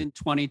Wiggins in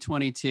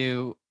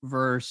 2022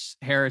 versus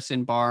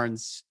Harrison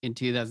Barnes in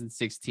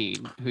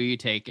 2016. Who are you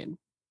taking?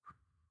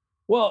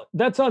 Well,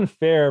 that's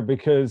unfair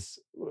because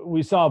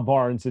we saw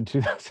Barnes in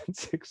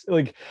 2006.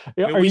 Like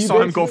we saw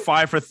him go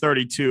 5 for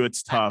 32.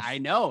 It's tough. I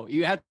know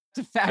you have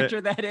to factor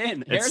that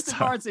in. Harrison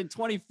Barnes in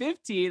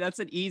 2015. That's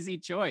an easy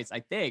choice, I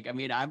think. I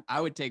mean, I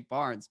would take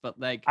Barnes, but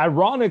like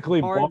ironically,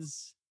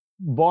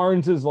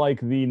 Barnes is like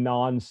the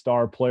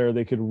non-star player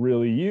they could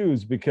really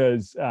use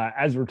because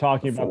as we're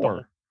talking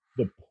about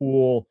the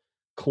Poole,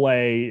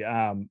 Clay,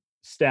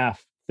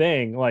 Steph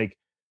thing, like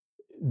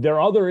their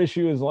other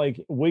issue is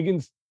like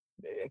Wiggins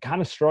kind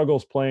of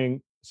struggles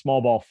playing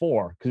small ball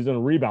 4 because he's going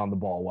to rebound the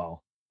ball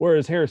well.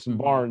 Whereas Harrison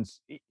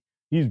Barnes,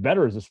 he's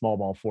better as a small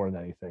ball 4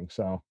 than anything.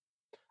 So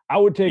I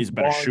would take he's a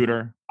better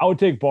shooter. I would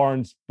take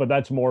Barnes, but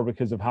that's more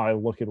because of how I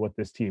look at what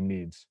this team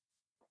needs.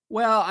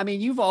 Well, I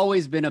mean, you've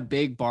always been a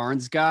big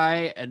Barnes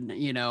guy, and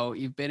you know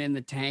you've been in the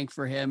tank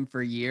for him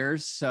for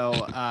years, so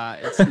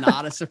it's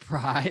not a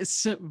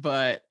surprise.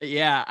 But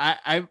yeah,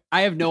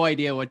 I have no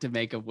idea what to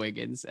make of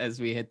Wiggins as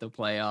we hit the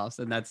playoffs,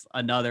 and that's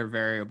another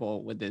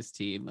variable with this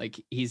team.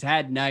 Like he's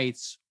had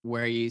nights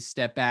where you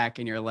step back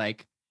and you're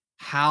like,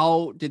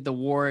 how did the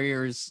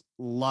Warriors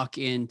luck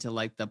into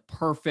like the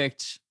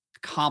perfect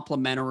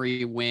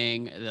complementary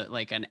wing,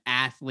 like an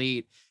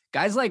athlete?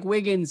 Guys like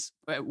Wiggins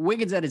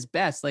at his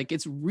best, like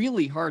it's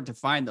really hard to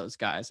find those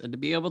guys, and to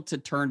be able to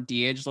turn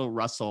D'Angelo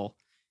Russell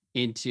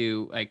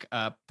into like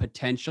a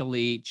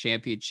potentially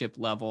championship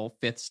level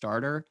 5th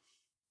starter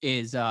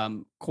is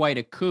quite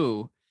a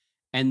coup.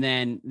 And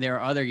then there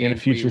are other games and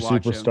a future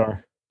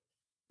superstar.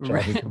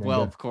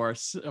 Well, of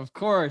course,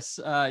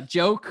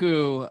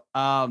 Joku.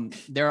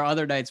 There are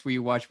other nights where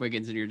you watch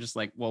Wiggins and you're just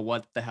like, well,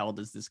 what the hell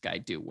does this guy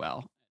do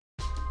well?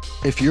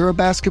 If you're a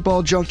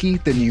basketball junkie,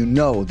 then you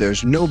know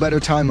there's no better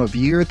time of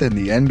year than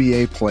the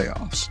NBA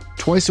playoffs.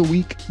 Twice a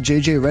week,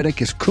 JJ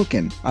Redick is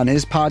cooking on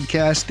his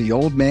podcast, The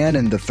Old Man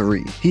and the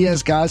Three. He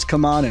has guys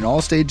come on in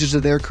all stages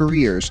of their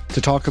careers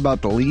to talk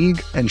about the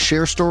league and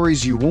share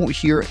stories you won't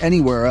hear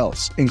anywhere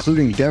else,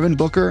 including Devin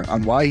Booker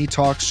on why he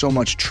talks so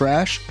much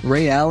trash,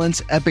 Ray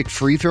Allen's epic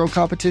free throw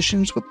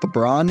competitions with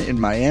LeBron in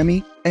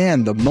Miami,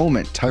 and the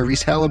moment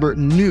Tyrese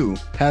Halliburton knew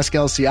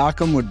Pascal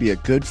Siakam would be a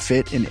good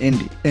fit in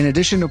Indy. In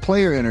addition to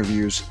player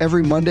interviews,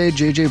 every Monday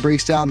JJ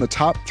breaks down the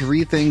top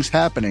 3 things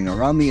happening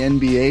around the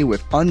NBA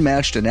with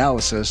unmatched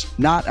analysis,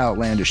 not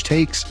outlandish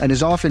takes, and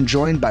is often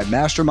joined by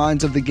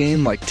masterminds of the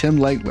game like Tim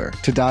Legler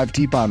to dive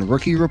deep on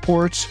rookie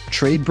reports,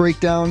 trade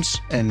breakdowns,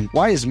 and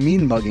why is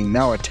mean mugging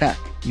now a tech?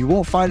 You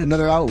won't find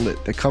another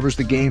outlet that covers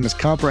the game as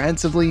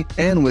comprehensively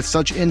and with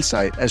such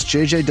insight as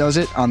JJ does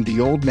it on The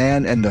Old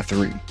Man and the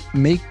Three.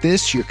 Make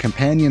this your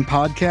companion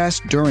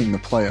podcast during the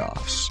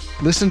playoffs.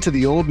 Listen to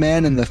The Old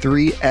Man and the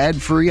Three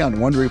ad-free on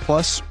Wondery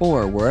Plus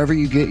or wherever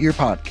you get your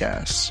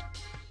podcasts.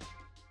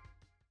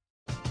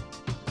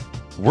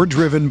 We're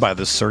driven by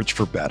the search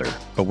for better.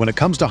 But when it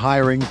comes to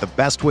hiring, the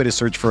best way to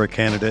search for a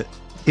candidate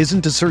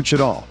isn't to search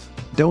at all.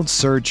 Don't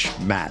search,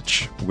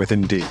 match with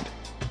Indeed.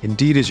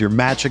 Indeed is your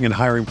matching and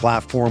hiring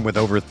platform with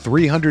over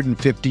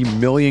 350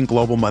 million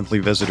global monthly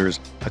visitors,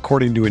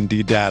 according to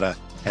Indeed data,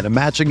 and a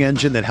matching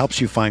engine that helps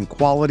you find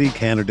quality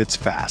candidates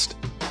fast.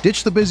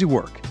 Ditch the busy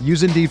work.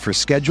 Use Indeed for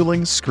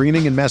scheduling,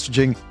 screening, and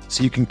messaging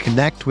so you can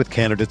connect with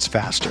candidates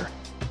faster.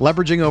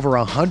 Leveraging over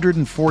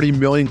 140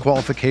 million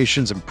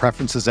qualifications and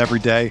preferences every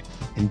day,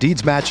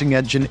 Indeed's matching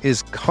engine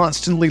is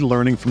constantly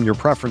learning from your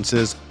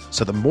preferences,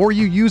 so the more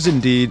you use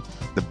Indeed,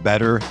 the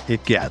better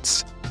it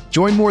gets.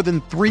 Join more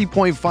than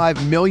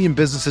 3.5 million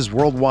businesses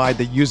worldwide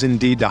that use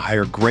Indeed to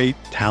hire great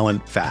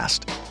talent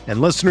fast. And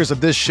listeners of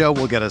this show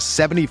will get a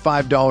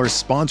 $75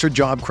 sponsored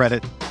job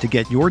credit to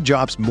get your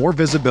jobs more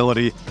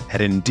visibility at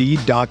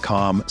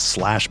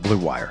Indeed.com/Blue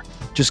Wire.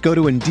 Just go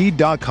to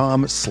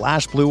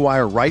Indeed.com/Blue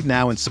Wire right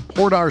now and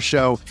support our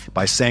show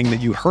by saying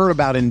that you heard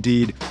about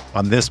Indeed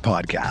on this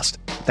podcast.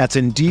 That's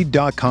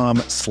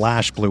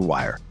Indeed.com/Blue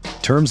Wire.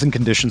 Terms and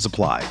conditions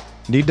apply.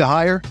 Need to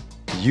hire?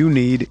 You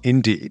need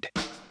Indeed.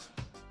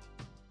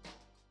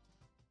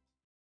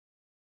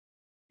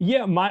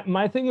 Yeah,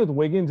 my thing with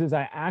Wiggins is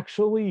I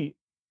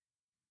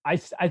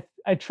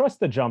trust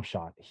the jump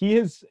shot. He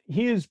has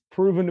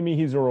proven to me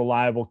he's a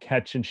reliable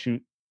catch and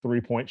shoot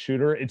 3-point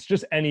shooter. It's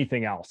just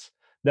anything else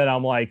that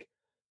I'm like,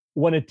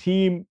 when a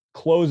team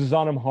closes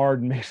on him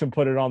hard and makes him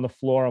put it on the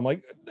floor, I'm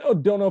like, oh,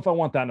 don't know if I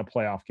want that in a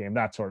playoff game,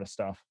 that sort of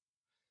stuff.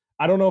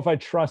 I don't know if I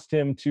trust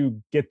him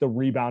to get the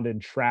rebound in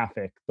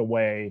traffic the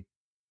way,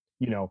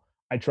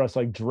 I trust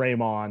like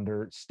Draymond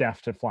or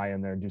Steph to fly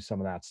in there and do some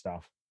of that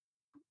stuff.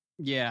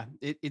 Yeah,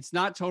 it's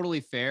not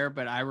totally fair,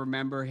 but I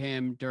remember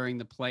him during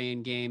the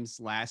play-in games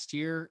last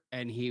year,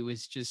 and he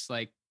was just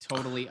like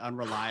totally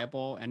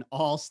unreliable, and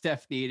all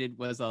Steph needed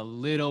was a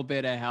little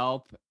bit of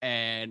help,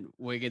 and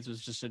Wiggins was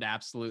just an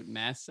absolute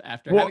mess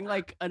after having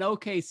like an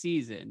okay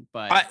season.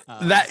 But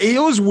that it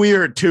was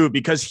weird too,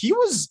 because he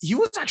was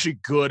actually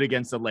good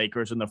against the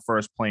Lakers in the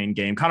first play-in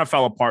game, kind of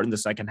fell apart in the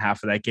second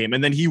half of that game,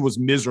 and then he was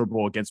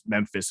miserable against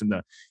Memphis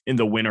in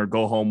the winner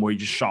go home, where he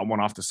just shot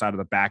one off the side of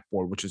the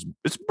backboard, which is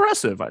it's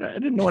impressive. I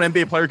didn't know an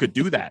NBA player could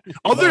do that.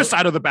 Other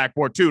side of the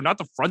backboard too, not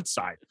the front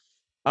side.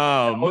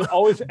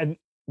 Always. And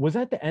was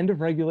that the end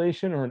of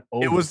regulation or an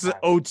OT? It was the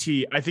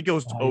OT. I think it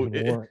was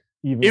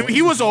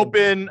he was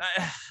open.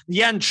 He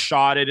hadn't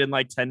shot it in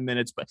like 10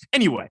 minutes. But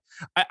anyway,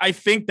 I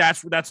think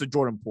that's the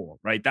Jordan Poole,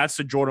 right? That's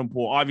the Jordan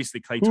Poole. Obviously,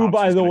 Klay Thompson. Who,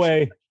 by the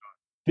way,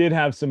 did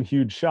have some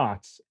huge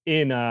shots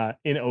in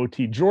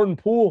OT. Jordan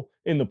Poole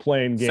in the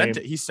play-in game.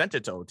 He sent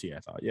it to OT, I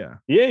thought. Yeah.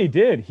 Yeah, he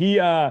did.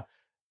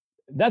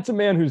 That's a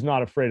man who's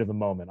not afraid of the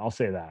moment. I'll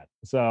say that.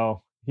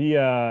 So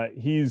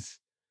he's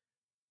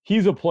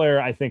a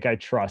player I think I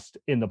trust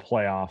in the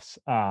playoffs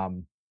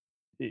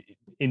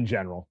in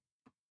general.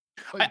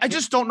 I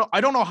just don't know.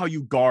 I don't know how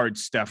you guard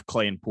Steph,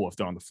 Klay, and Poole if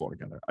they're on the floor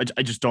together.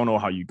 I just don't know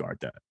how you guard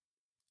that.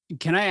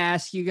 Can I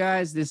ask you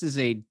guys, this is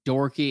a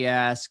dorky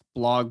ass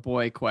blog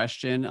boy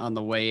question on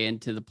the way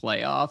into the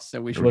playoffs.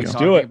 So we should be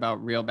talking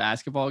about real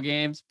basketball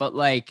games, but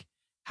like,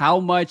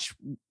 how much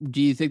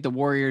do you think the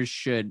Warriors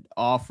should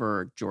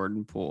offer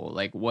Jordan Poole?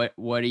 Like what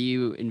do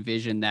you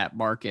envision that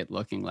market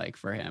looking like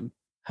for him?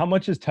 How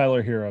much is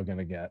Tyler Hero going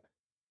to get?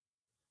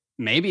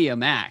 Maybe a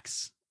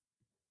max.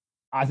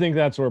 I think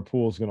that's where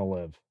Poole's going to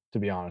live, to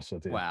be honest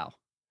with you. Wow.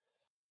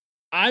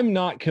 I'm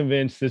not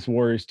convinced this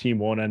Warriors team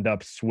won't end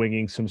up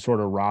swinging some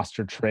sort of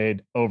roster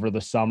trade over the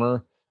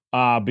summer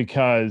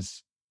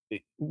because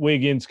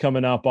Wiggins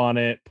coming up on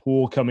it,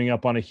 Poole coming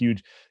up on a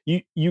huge.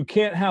 You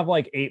can't have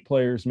like 8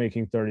 players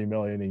making $30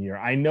 million a year.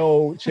 I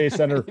know Chase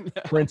Center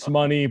prints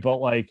money, but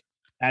like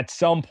at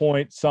some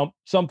point,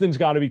 something's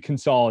got to be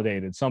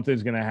consolidated.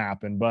 Something's going to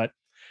happen. But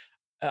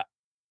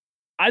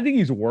I think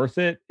he's worth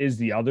it. Is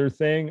the other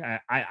thing.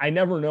 I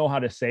never know how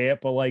to say it,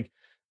 but like,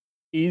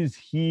 is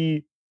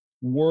he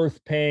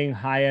worth paying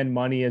high-end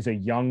money as a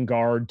young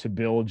guard to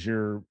build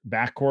your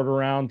backcourt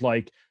around?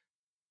 Like,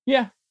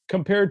 Yeah,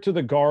 compared to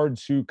the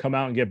guards who come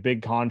out and get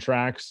big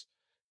contracts,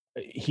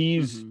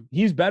 he's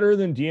better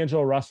than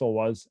D'Angelo Russell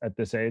was at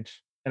this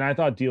age, and I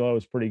thought D'Lo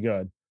was pretty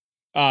good.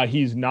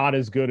 He's not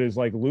as good as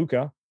like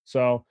Luka,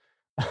 so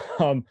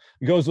it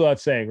goes without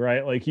saying,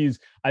 right? Like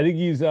I think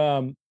he's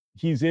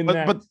in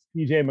that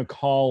CJ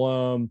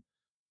McCollum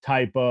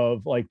type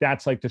of like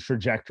that's like the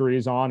trajectory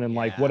is on, and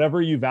like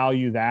whatever you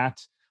value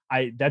that's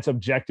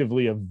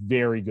objectively a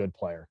very good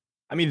player.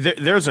 I mean,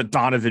 there's a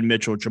Donovan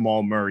Mitchell,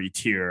 Jamal Murray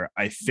tier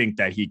I think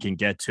that he can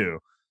get to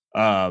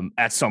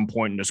at some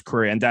point in his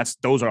career, and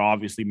those are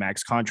obviously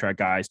max contract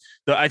guys.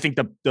 I think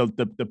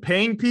the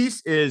paying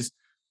piece is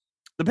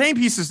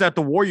that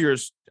the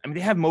Warriors, I mean,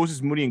 they have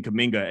Moses Moody and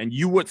Kuminga, and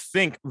you would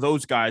think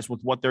those guys with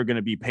what they're going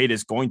to be paid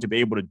is going to be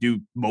able to do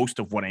most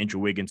of what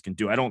Andrew Wiggins can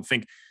do. I don't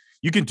think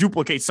you can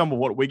duplicate some of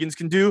what Wiggins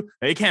can do.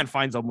 They can't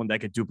find someone that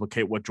could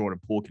duplicate what Jordan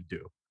Poole can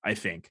do, I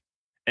think,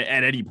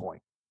 at any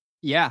point.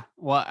 Yeah.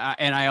 Well,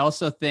 and I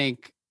also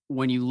think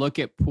when you look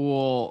at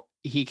Poole,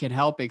 he can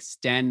help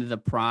extend the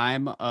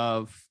prime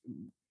of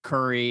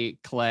Curry,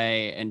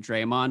 Clay, and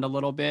Draymond a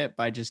little bit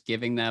by just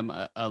giving them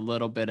a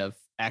little bit of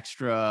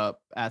extra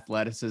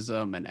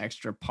athleticism and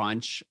extra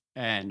punch.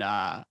 And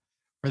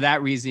for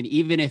that reason,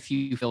 even if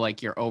you feel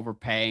like you're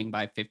overpaying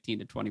by 15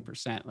 to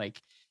 20%, like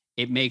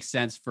it makes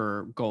sense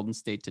for Golden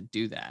State to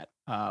do that.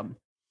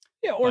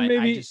 Or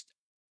maybe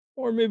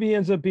he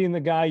ends up being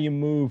the guy you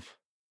move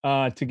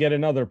to get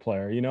another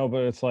player,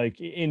 but it's like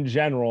in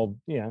general,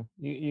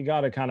 you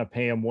got to kind of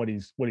pay him what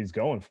he's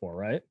going for,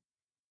 right?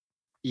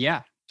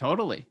 Yeah,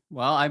 totally.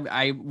 Well,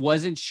 I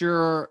wasn't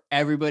sure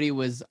everybody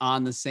was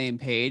on the same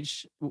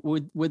page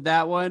with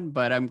that one,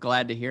 but I'm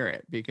glad to hear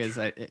it because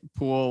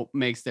Poole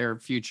makes their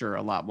future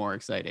a lot more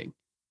exciting.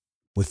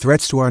 With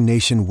threats to our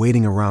nation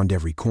waiting around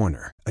every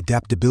corner,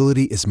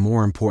 adaptability is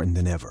more important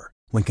than ever.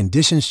 When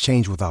conditions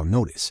change without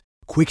notice,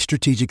 quick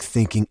strategic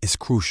thinking is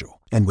crucial.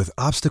 And with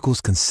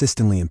obstacles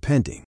consistently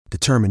impending,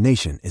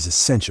 determination is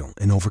essential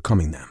in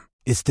overcoming them.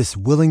 It's this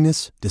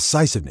willingness,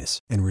 decisiveness,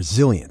 and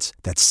resilience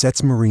that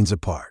sets Marines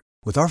apart.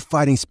 With our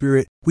fighting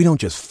spirit, we don't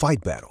just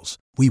fight battles,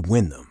 we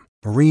win them.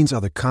 Marines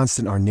are the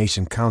constant our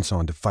nation counts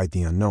on to fight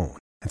the unknown.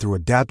 And through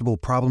adaptable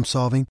problem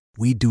solving,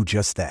 we do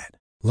just that.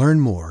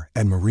 Learn more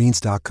at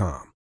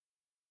marines.com.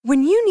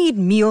 When you need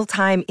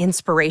mealtime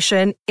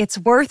inspiration, it's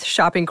worth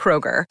shopping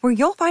Kroger, where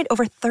you'll find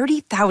over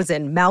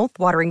 30,000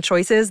 mouth-watering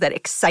choices that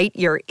excite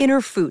your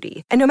inner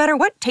foodie. And no matter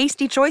what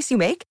tasty choice you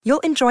make,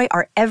 you'll enjoy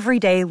our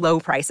everyday low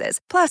prices,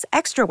 plus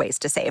extra ways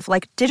to save,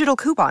 like digital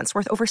coupons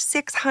worth over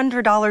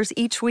 $600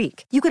 each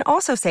week. You can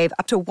also save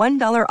up to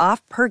 $1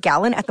 off per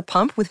gallon at the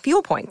pump with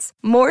fuel points.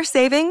 More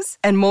savings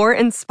and more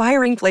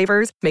inspiring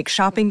flavors make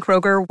shopping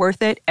Kroger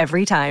worth it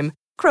every time.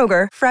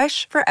 Kroger,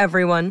 fresh for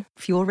everyone.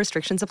 Fuel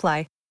restrictions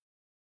apply.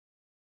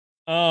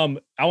 I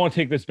want to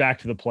take this back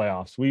to the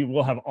playoffs. We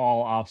will have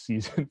all off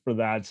season for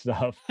that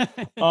stuff.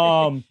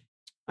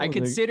 I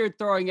considered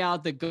throwing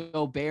out the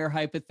Gobert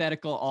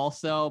hypothetical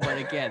also, but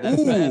again,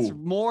 that's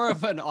more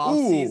of an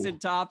off-season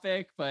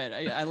topic. But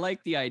I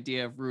like the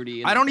idea of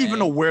Rudy. I don't even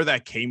know where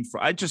that came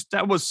from.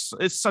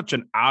 It's such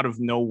an out of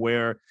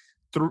nowhere.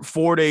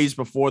 4 days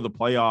before the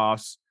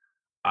playoffs.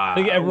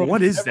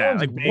 What is that?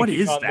 Like, what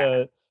is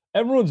that?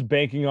 Everyone's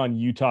banking on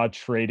Utah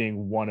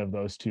trading one of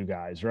those two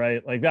guys,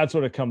 right? Like that's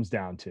what it comes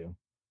down to.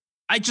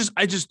 I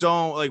just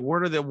don't like.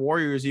 Where are the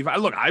Warriors even?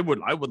 I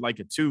would like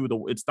it too.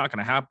 It's not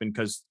going to happen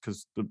because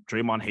the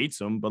Draymond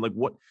hates him. But like,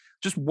 what?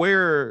 Just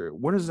where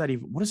does that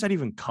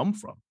even come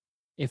from?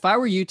 If I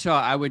were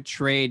Utah, I would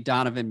trade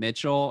Donovan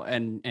Mitchell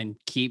and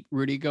keep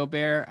Rudy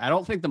Gobert. I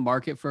don't think the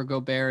market for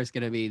Gobert is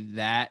going to be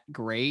that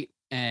great.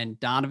 And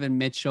Donovan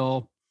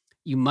Mitchell,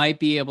 you might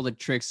be able to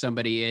trick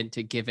somebody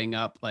into giving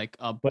up like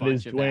a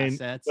bunch of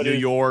assets. New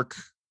York.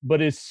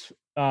 But is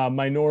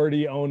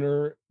minority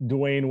owner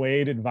Dwayne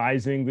Wade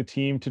advising the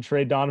team to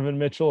trade Donovan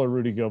Mitchell or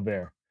Rudy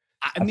Gobert?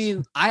 I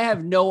mean, I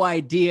have no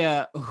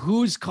idea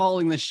who's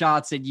calling the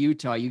shots at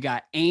Utah. You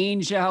got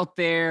Ainge out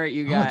there.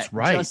 You got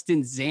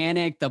Justin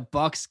Zanuck, the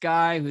Bucks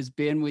guy who's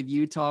been with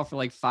Utah for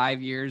like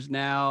 5 years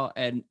now.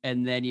 And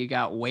then you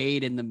got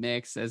Wade in the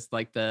mix as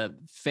like the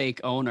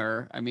fake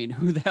owner. I mean,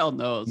 who the hell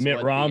knows?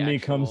 Mitt Romney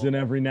comes in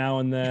every now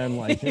and then.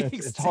 Like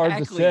it's hard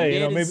to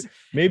say.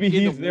 Maybe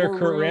he's their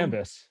Kurt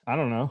Rambis. I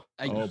don't know.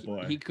 Oh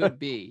boy, he could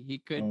be. He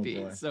could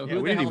be. Boy. So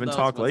we didn't even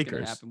talk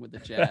Lakers. Happen with the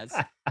Jazz?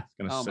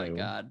 My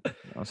God.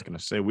 I was gonna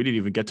say we didn't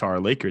even get to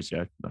our Lakers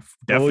yet.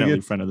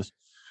 Definitely friend of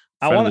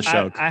the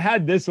show. I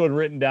had this one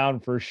written down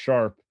for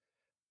Sharp.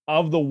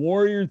 Of the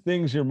Warrior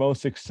things you're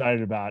most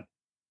excited about,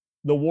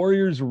 the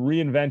Warriors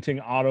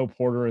reinventing Otto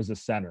Porter as a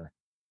center.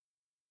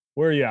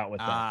 Where are you at with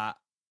that?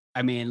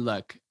 I mean,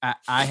 look,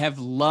 I have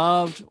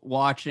loved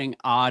watching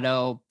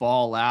Otto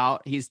ball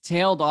out. He's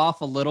tailed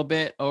off a little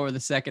bit over the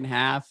second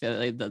half.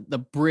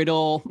 The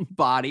brittle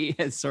body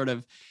has sort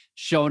of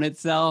shown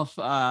itself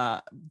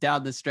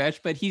down the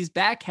stretch, but he's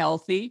back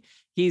healthy.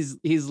 He's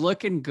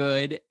looking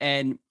good.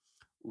 And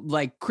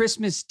like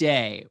Christmas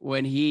Day,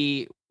 when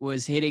he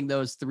was hitting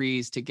those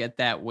threes to get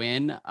that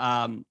win,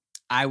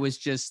 I was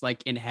just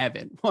like in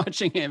heaven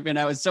watching him. And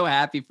I was so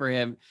happy for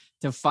him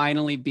to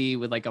finally be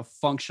with like a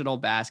functional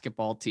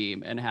basketball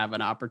team and have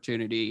an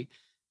opportunity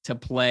to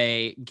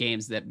play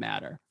games that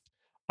matter.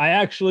 I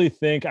actually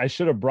think I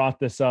should have brought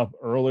this up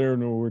earlier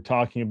when we were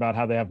talking about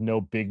how they have no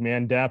big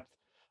man depth.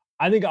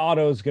 I think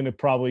Otto is going to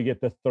probably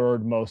get the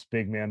third most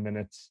big man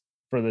minutes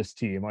for this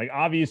team. Like,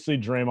 obviously,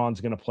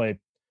 Draymond's going to play,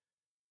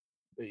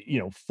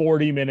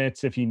 40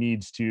 minutes if he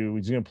needs to.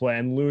 He's going to play,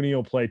 and Looney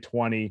will play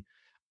 20.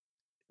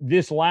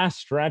 This last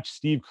stretch,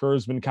 Steve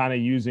Kerr's been kind of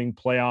using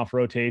playoff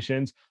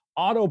rotations.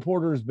 Otto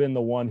Porter's been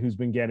the one who's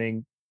been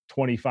getting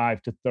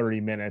 25 to 30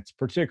 minutes,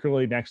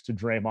 particularly next to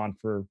Draymond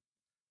for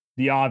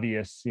the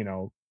obvious,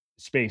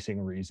 spacing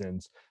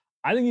reasons.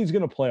 I think he's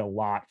going to play a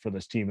lot for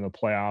this team in the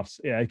playoffs.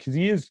 Yeah, because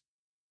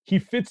he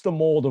fits the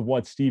mold of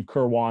what Steve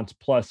Kerr wants,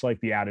 plus like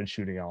the added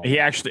shooting element. He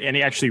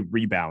actually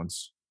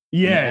rebounds.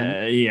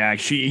 Yeah, he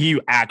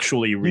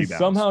actually rebounds. He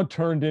somehow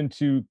turned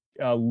into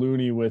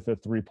Looney with a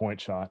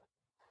 3-point shot.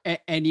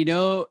 And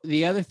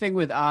the other thing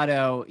with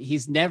Otto,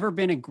 he's never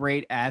been a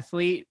great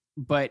athlete,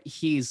 but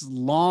he's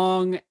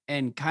long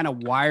and kind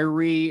of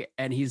wiry,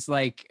 and he's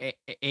like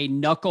a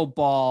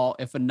knuckleball.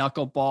 If a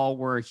knuckleball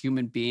were a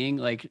human being,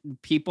 like,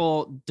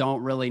 people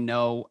don't really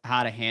know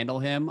how to handle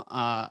him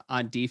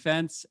on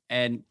defense.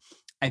 And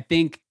I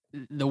think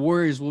the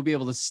Warriors will be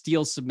able to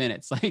steal some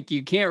minutes. Like,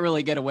 you can't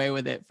really get away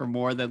with it for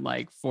more than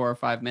like 4 or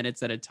 5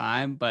 minutes at a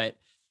time, but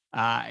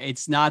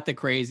it's not the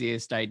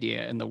craziest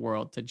idea in the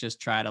world to just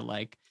try to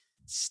like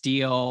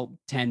steal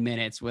 10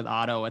 minutes with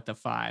Otto at the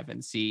 5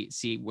 and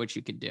see what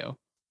you could do.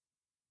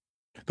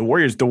 The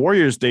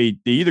Warriors, they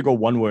either go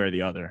one way or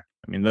the other.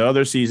 I mean, the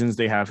other seasons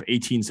they have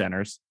 18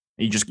 centers.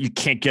 You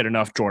can't get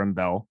enough Jordan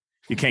Bell.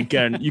 You can't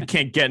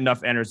get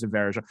enough Anderson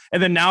Varejao.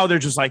 And then now they're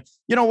just like,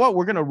 you know what?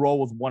 We're gonna roll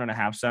with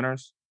 1.5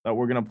 centers that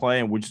we're gonna play,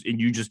 and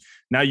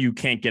now you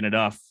can't get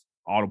enough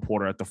Otto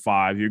Porter at the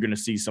 5. You're gonna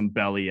see some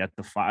Belly at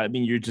the 5. I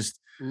mean, you're just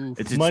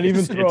might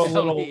even throw a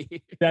little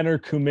center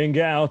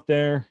Kuminga out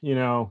there.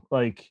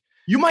 Like,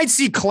 you might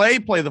see Clay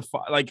play the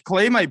 5. Like,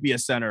 Clay might be a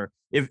center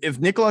if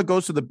Nikola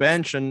goes to the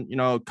bench and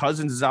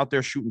Cousins is out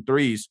there shooting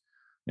threes.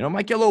 It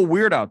might get a little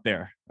weird out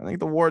there. I think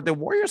the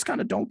Warriors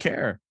kind of don't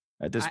care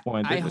at this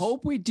point. I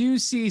hope we do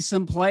see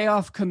some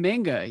playoff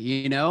Kuminga.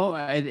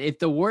 If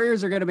the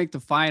Warriors are going to make the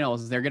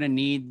finals, they're going to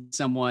need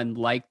someone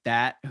like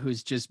that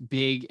who's just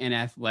big and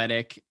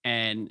athletic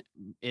and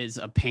is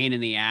a pain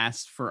in the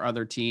ass for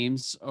other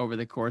teams over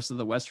the course of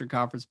the Western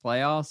Conference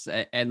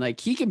playoffs. And like,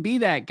 he can be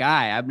that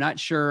guy. I'm not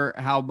sure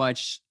how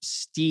much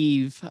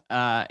Steve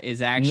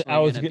is actually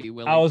going to be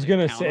willing. I was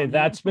going to say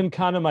that's been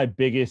kind of my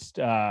biggest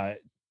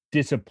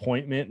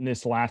disappointment in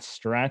this last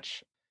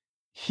stretch.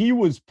 He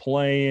was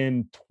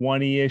playing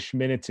 20-ish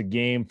minutes a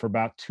game for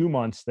about 2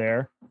 months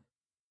there.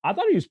 I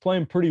thought he was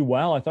playing pretty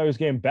well. I thought he was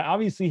getting better.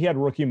 Obviously, he had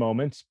rookie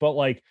moments, but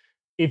like,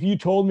 if you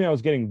told me I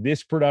was getting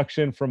this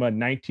production from a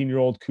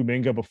 19-year-old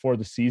Kuminga before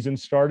the season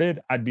started,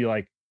 I'd be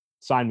like,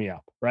 sign me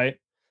up, right?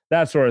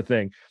 That sort of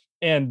thing.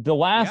 And the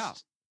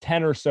last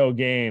 10 or so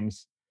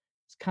games,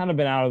 it's kind of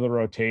been out of the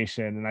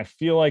rotation, and I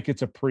feel like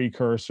it's a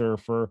precursor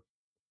for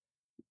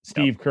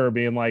Steve Kerr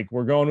being like,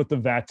 we're going with the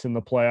vets in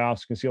the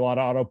playoffs. You're going to see a lot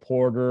of Otto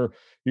Porter.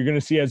 You're going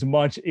to see as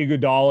much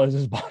Iguodala as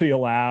his body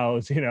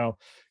allows. You're going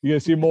to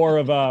see more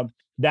of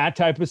that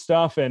type of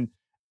stuff. And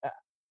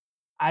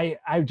I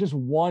just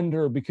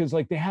wonder, because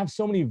like, they have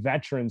so many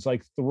veterans,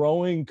 like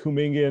throwing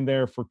Kuminga in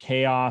there for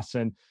chaos.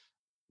 And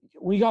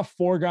we got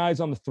 4 guys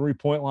on the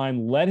 3-point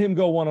line. Let him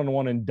go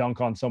one-on-one and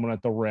dunk on someone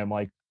at the rim.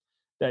 Like,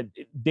 that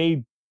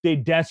they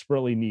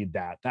desperately need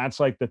that.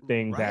 That's like the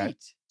thing that,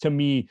 to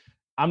me,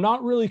 I'm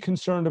not really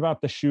concerned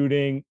about the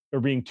shooting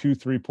or being too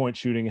 3-point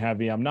shooting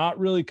heavy. I'm not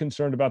really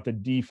concerned about the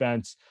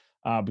defense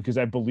because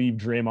I believe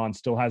Draymond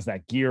still has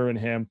that gear in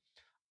him.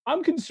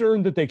 I'm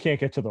concerned that they can't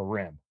get to the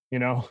rim.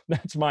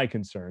 That's my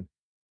concern.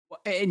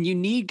 And you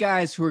need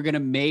guys who are going to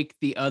make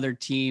the other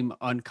team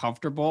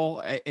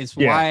uncomfortable. It's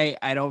why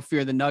I don't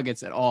fear the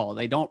Nuggets at all.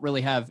 They don't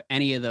really have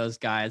any of those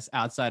guys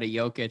outside of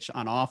Jokic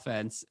on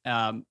offense.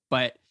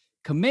 But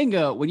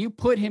Kuminga, when you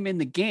put him in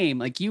the game,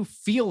 like, you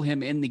feel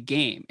him in the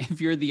game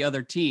if you're the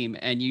other team,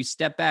 and you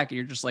step back and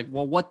you're just like,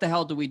 well, what the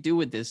hell do we do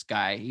with this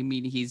guy? I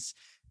mean, he's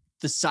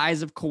the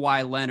size of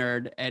Kawhi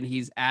Leonard and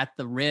he's at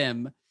the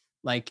rim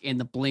like in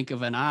the blink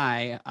of an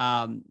eye.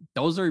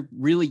 Those are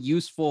really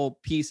useful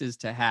pieces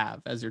to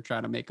have as you're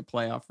trying to make a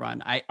playoff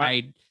run.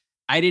 I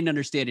didn't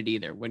understand it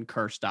either when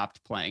Kerr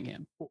stopped playing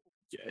him.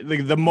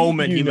 The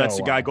moment he lets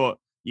the guy go.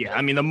 Yeah,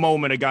 I mean, the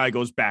moment a guy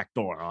goes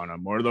backdoor on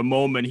him, or the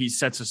moment he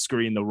sets a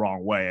screen the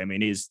wrong way, I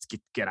mean, he's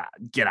get out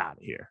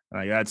of here.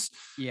 Like,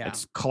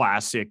 that's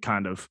classic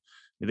kind of.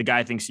 The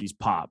guy thinks he's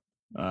Pop,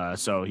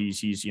 so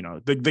he's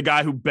the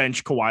guy who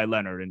benched Kawhi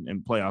Leonard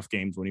in playoff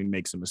games when he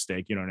makes a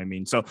mistake. You know what I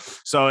mean?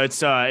 So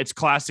it's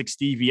classic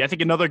Stevie. I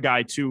think another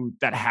guy too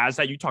that has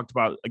that, you talked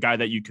about, a guy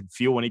that you can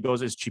feel when he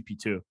goes, is Chippy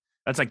too.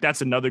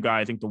 That's another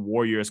guy I think the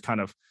Warriors kind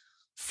of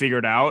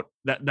figured out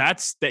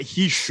that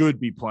he should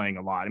be playing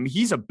a lot. I mean,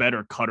 he's a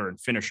better cutter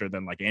and finisher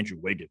than like Andrew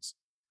Wiggins,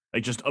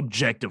 like, just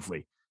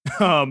objectively.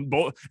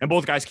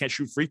 both guys can't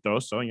shoot free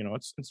throws, so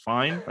it's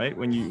fine, right?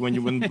 When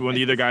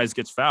either guys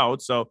gets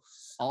fouled. So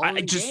all in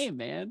the game,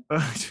 man.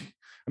 I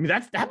mean,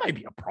 that might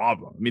be a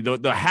problem. I mean,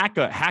 the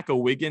Hacka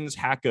Wiggins,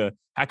 Hacka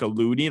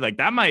Looney, like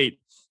that might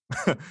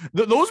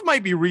those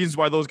might be reasons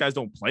why those guys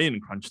don't play in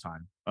crunch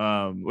time.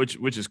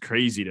 Which is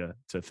crazy to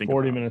think.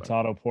 40 minutes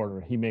Otto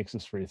Porter. He makes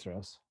his free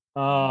throws.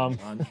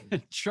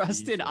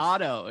 Trusted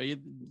Otto.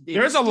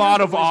 There's a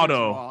lot of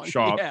Otto,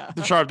 Sharp. Yeah.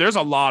 Sharp. There's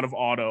a lot of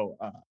Otto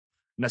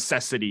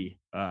necessity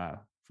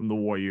from the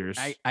Warriors.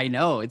 I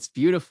know, it's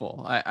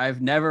beautiful.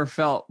 I've never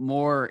felt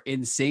more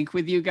in sync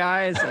with you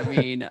guys. I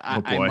mean,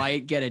 I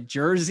might get a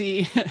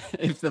jersey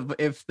if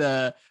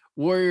the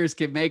Warriors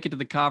can make it to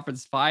the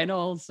conference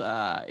finals.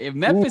 If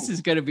Memphis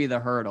is going to be the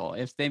hurdle,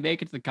 if they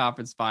make it to the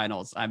conference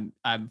finals, I'm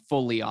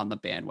fully on the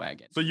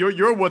bandwagon. So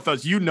you're with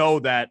us. You know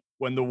that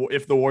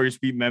if the Warriors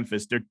beat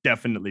Memphis, they're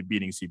definitely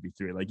beating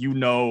CP3. Like,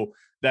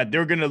 that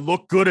they're going to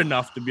look good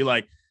enough to be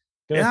like,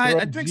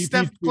 I think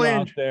Steph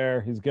playing out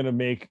there. He's going to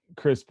make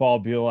Chris Paul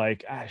be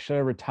like, should I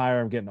retire?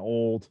 I'm getting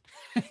old.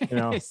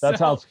 That's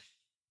how.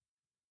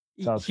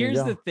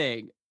 Here's the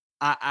thing.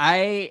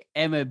 I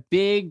am a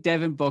big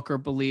Devin Booker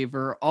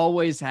believer,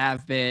 always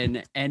have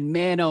been. And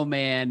man, oh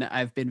man,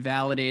 I've been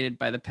validated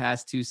by the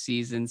past 2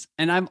 seasons.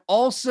 And I'm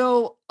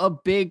also a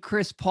big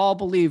Chris Paul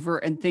believer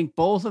and think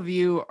both of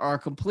you are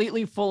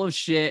completely full of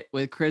shit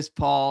with Chris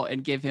Paul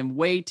and give him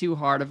way too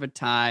hard of a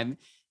time.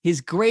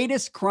 His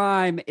greatest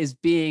crime is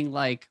being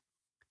like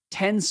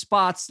 10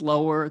 spots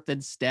lower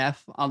than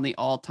Steph on the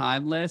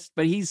all-time list,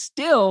 but he's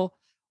still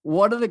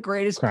one of the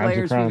greatest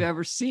players we've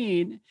ever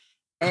seen.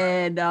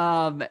 And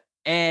the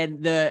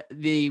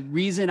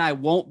reason I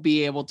won't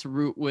be able to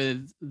root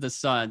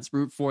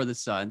for the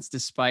Suns,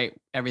 despite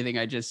everything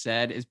I just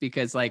said, is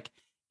because like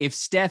if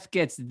Steph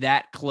gets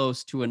that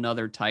close to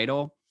another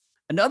title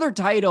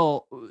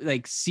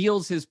like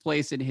seals his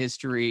place in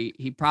history.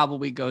 He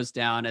probably goes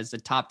down as the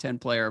top 10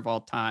 player of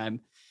all time.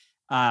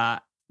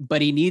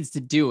 But he needs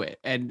to do it,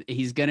 and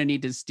he's going to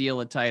need to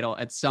steal a title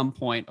at some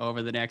point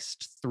over the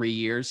next 3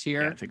 years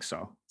here. Yeah, I think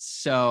so.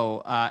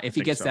 So if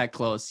he gets that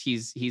close,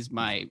 he's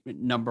my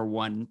number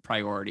one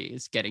priority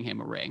is getting him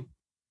a ring.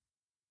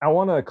 I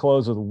want to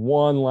close with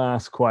one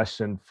last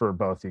question for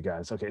both you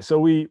guys. Okay, so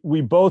we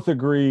both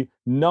agree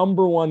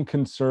number one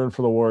concern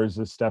for the Warriors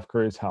is Steph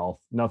Curry's health.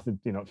 Nothing,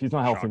 if he's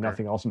not healthy,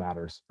 nothing else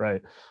matters,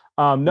 right?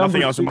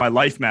 Nothing else in my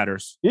life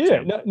matters.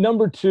 Yeah.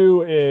 Number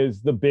 2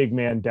 is the big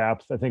man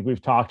depth. I think we've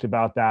talked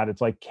about that.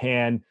 It's like,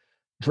 can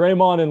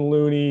Draymond and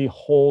Looney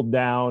hold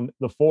down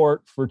the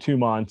fort for 2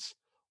 months?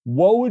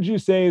 What would you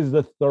say is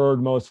the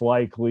third most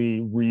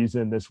likely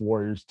reason this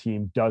Warriors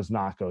team does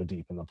not go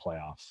deep in the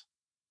playoffs?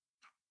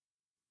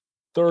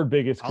 Third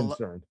biggest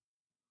concern.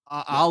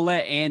 I'll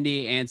let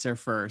Andy answer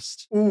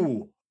first.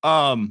 Ooh.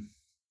 Oh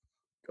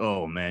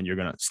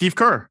man, Steve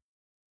Kerr.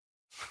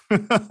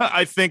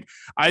 I think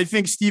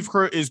Steve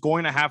Kerr is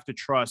going to have to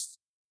trust.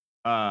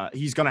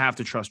 He's going to have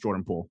to trust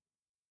Jordan Poole.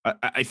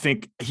 I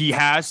think he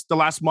has the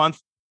last month.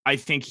 I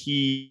think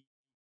he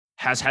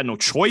has had no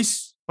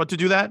choice but to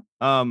do that.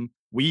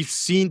 We've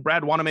seen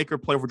Brad Wanamaker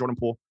play over Jordan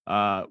Poole.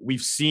 We've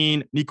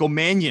seen Nico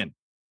Mannion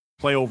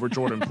play over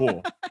Jordan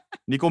Poole.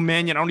 Nico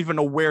Mannion, I don't even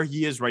know where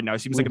he is right now. He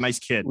seems like a nice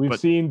kid. We've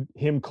seen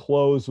him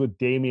close with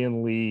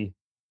Damian Lee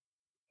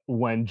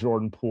when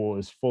Jordan Poole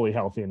is fully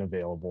healthy and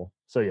available.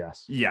 So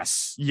yes.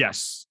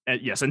 Yes.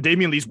 And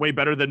Damian Lee's way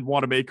better than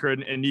Wanamaker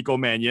and Nico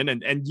Mannion.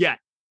 And yet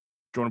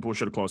Jordan Poole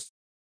should have closed.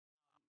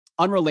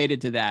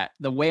 Unrelated to that,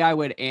 the way I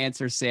would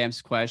answer Sam's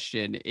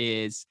question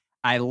is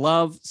I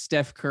love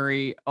Steph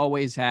Curry,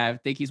 always have,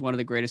 think he's one of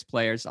the greatest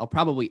players I'll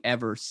probably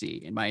ever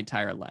see in my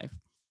entire life.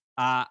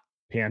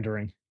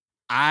 Pandering.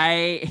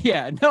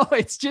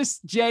 It's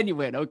just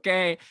genuine,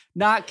 okay?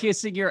 Not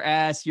kissing your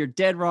ass. You're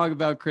dead wrong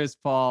about Chris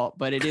Paul,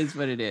 but it is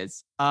what it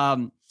is.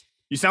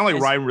 You sound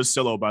like Ryan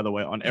Russillo, by the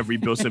way, on every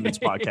Bill Simmons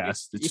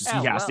podcast.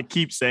 He has to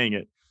keep saying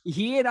it.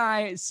 He and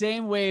I,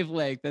 same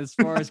wavelength as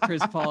far as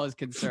Chris Paul is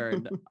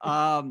concerned.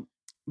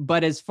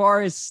 But as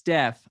far as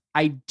Steph,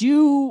 I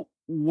do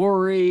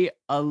worry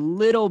a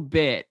little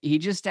bit. He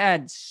just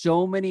had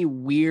so many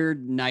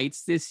weird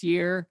nights this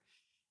year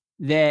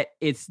that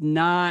it's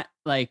not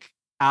like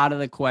out of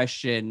the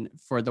question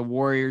for the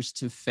Warriors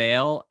to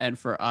fail and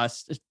for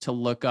us to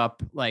look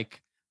up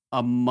like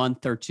a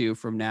month or two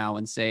from now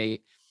and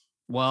say,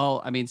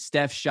 well, I mean,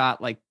 Steph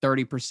shot like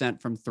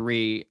 30% from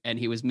 3 and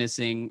he was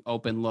missing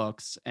open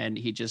looks and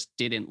he just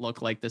didn't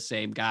look like the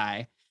same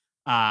guy.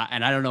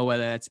 And I don't know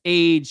whether that's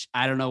age.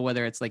 I don't know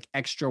whether it's like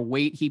extra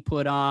weight he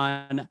put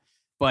on,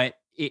 but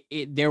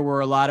there were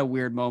a lot of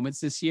weird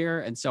moments this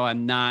year. And so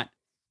I'm not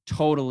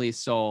totally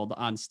sold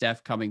on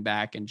Steph coming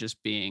back and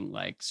just being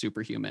like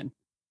superhuman.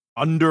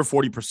 Under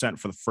 40%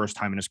 for the first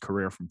time in his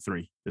career from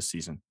 3 this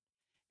season.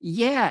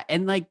 Yeah.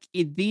 And like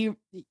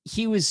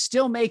he was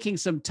still making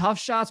some tough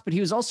shots, but he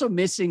was also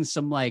missing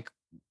some like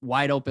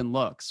wide open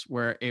looks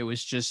where it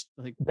was just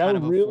like kind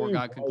of a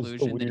foregone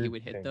conclusion that he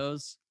would hit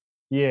those.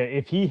 Yeah.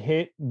 If he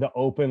hit the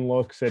open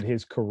looks at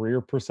his career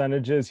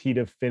percentages, he'd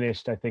have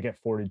finished, I think,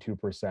 at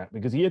 42%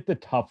 because he hit the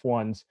tough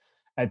ones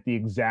at the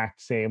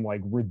exact same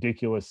like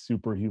ridiculous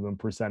superhuman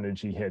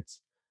percentage he hits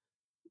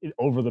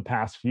over the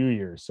past few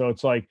years. So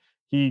it's like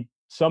he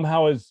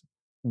somehow has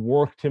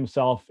worked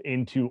himself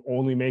into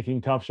only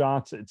making tough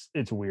shots.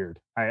 It's weird.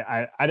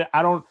 I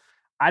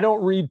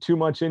don't read too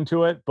much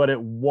into it, but it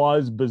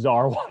was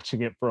bizarre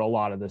watching it for a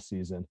lot of this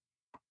season.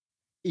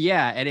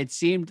 Yeah, and it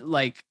seemed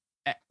like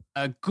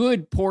a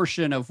good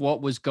portion of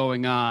what was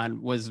going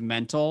on was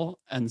mental.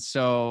 And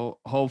so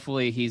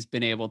hopefully he's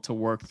been able to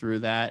work through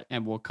that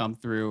and will come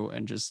through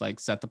and just like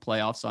set the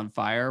playoffs on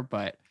fire.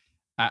 But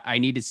I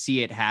need to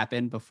see it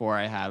happen before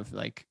I have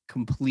like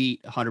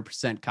complete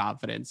 100%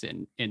 confidence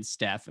in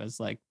Steph as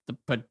like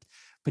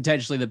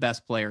potentially the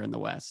best player in the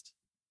West.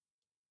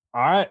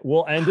 All right,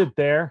 we'll end it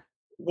there.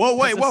 Whoa,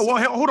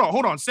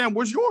 hold on. Sam,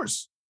 where's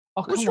yours?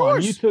 Oh, come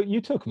on. You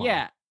took mine.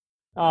 Yeah.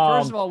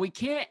 First of all, we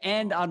can't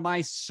end on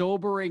my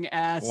sobering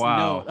ass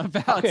note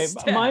about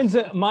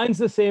Steph. Mine's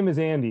the same as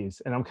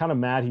Andy's, and I'm kind of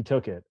mad he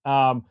took it.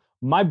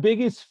 My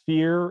biggest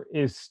fear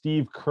is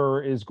Steve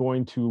Kerr is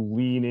going to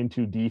lean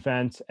into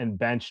defense and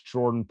bench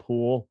Jordan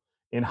Poole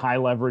in high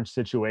leverage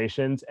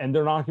situations, and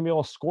they're not going to be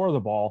able to score the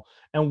ball.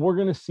 And we're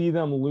going to see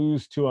them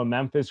lose to a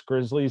Memphis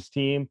Grizzlies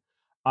team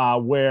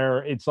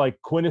where it's like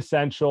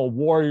quintessential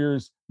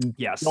Warriors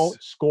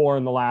don't score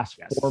in the last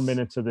 4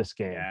 minutes of this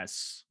game.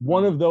 Yes.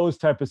 One of those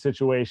type of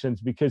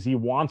situations, because he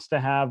wants to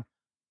have,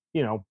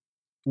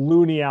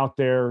 Looney out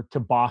there to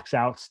box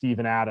out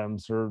Steven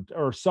Adams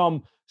or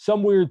some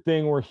weird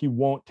thing where he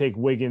won't take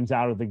Wiggins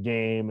out of the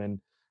game. And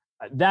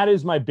that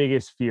is my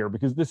biggest fear,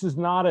 because this is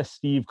not a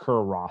Steve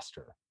Kerr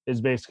roster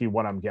is basically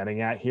what I'm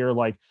getting at here.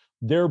 Like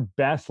their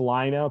best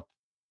lineup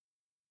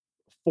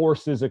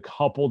forces a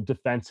couple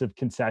defensive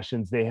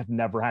concessions they have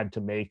never had to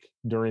make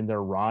during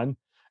their run.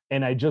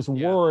 And I just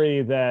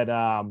worry that,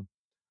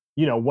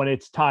 when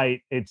it's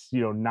tight, it's,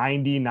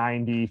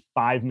 90,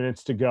 5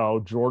 minutes to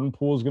go. Jordan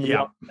Poole's going to be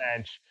on the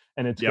bench,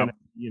 and it's going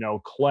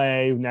to,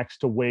 Clay next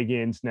to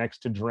Wiggins, next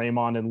to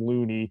Draymond and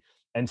Looney,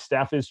 and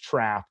Steph is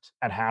trapped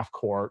at half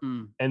court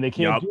and they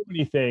can't do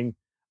anything.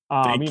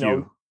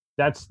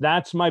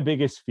 That's my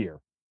biggest fear.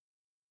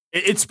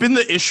 It's been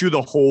the issue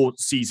the whole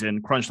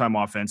season. Crunch time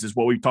offense is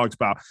what we've talked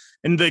about.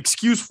 And the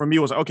excuse for me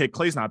was, okay,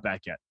 Clay's not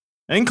back yet.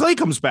 And then Clay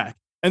comes back.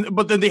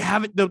 But then they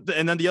haven't,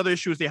 and then the other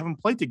issue is they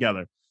haven't played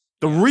together.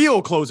 The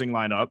real closing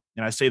lineup,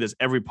 and I say this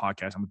every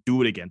podcast, I'm going to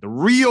do it again. The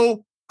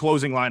real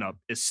closing lineup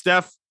is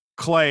Steph,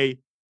 Clay,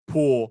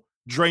 Poole,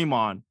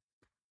 Draymond,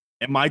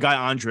 and my guy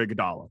Andre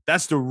Iguodala.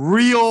 That's the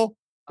real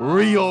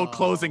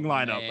closing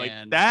lineup. Man. Like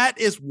that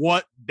is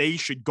what they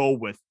should go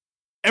with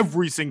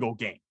every single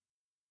game.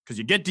 Because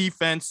you get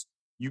defense,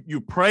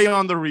 you prey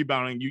on the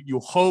rebounding, you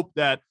hope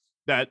that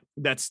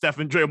Steph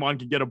and Draymond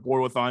can get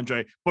aboard with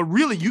Andre, but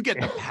really you get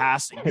the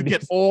passing, you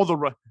get all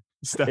the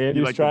stuff.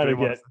 Andy's trying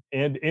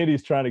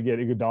to get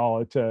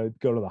Iguodala to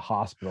go to the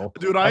hospital.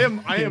 Dude, I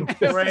am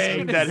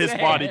praying that his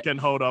body can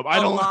hold up.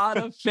 A lot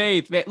of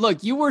faith. Man.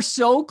 Look, you were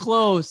so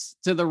close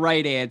to the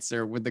right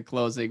answer with the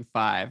closing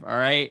five. All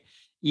right.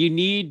 You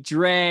need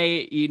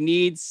Dre, you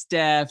need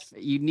Steph,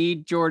 you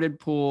need Jordan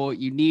Poole,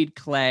 you need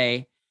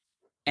Clay.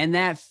 And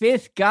that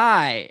fifth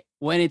guy,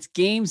 when it's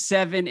game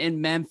 7 in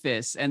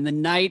Memphis and the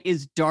night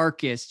is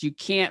darkest, you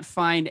can't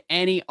find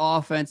any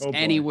offense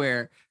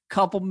anywhere.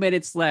 Couple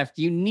minutes left.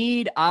 You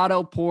need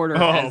Otto Porter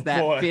as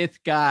that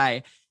fifth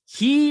guy.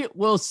 He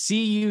will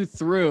see you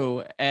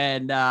through,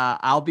 and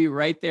I'll be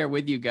right there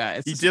with you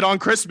guys. He did on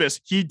Christmas.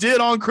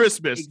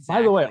 Exactly.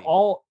 By the way,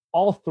 all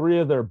three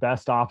of their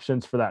best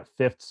options for that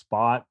fifth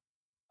spot,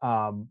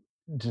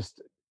 just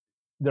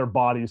their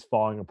bodies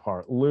falling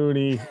apart.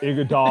 Looney,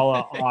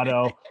 Iguodala,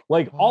 Otto,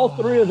 like all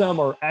three of them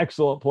are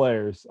excellent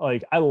players.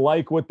 Like I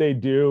like what they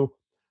do,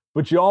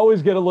 but you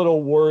always get a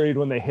little worried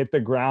when they hit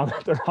the ground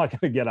that they're not going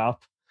to get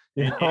up.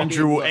 You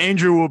know?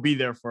 Andrew will be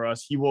there for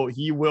us. He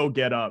will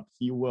get up.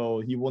 He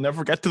will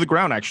never get to the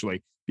ground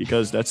actually,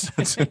 because that's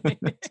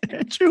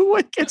Andrew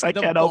Wiggins. I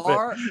can't help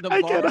it. The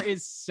bar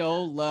is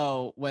so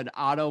low when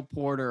Otto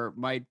Porter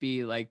might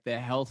be like the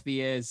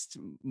healthiest,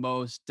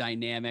 most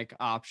dynamic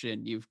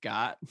option you've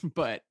got.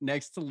 But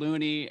next to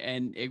Looney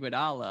and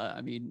Iguodala, I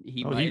mean,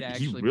 he might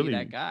actually be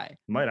that guy.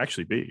 Might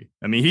actually be.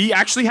 I mean, he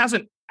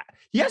hasn't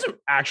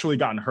actually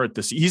gotten hurt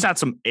this season. He's had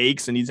some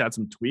aches and he's had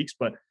some tweaks,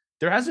 but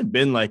there hasn't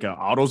been like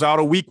Otto's out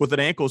a week with an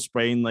ankle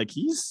sprain. Like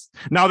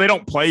now they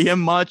don't play him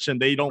much and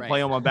they don't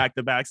play him on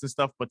back-to-backs and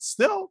stuff, but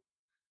still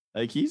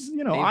like he's,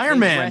 Iron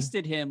Man. They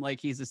arrested him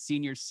like he's a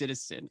senior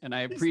citizen. And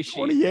I appreciate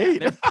 28.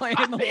 They're playing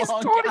the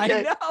long game.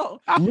 I know.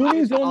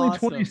 Looney's only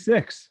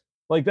 26.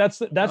 Like that's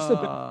the best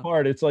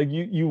part. It's like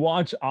you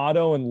watch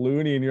Otto and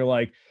Looney and you're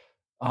like,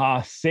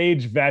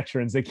 sage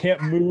veterans. They can't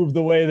move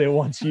the way they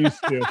once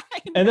used to.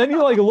 And then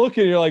you like look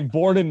at it, you're like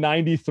born in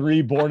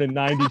 93, born in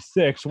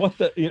 96. What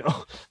the,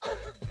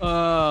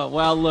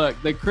 well, look,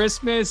 the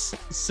Christmas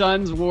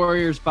Suns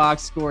Warriors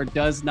box score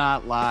does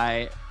not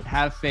lie.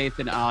 Have faith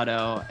in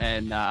Otto,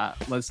 and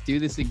let's do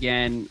this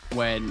again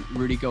when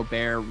Rudy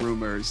Gobert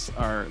rumors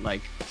are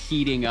like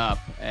heating up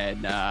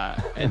and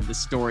the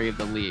story of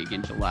the league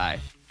in July.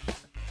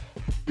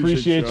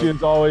 Appreciate you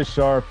as always,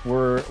 Sharp.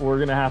 We're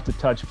gonna have to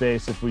touch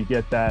base if we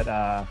get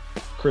that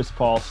Chris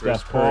Paul,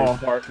 Steph Curry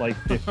part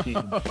 15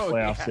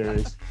 playoff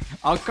series.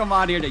 I'll come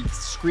out here to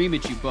scream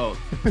at you both.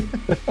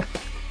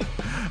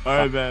 All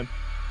right, man.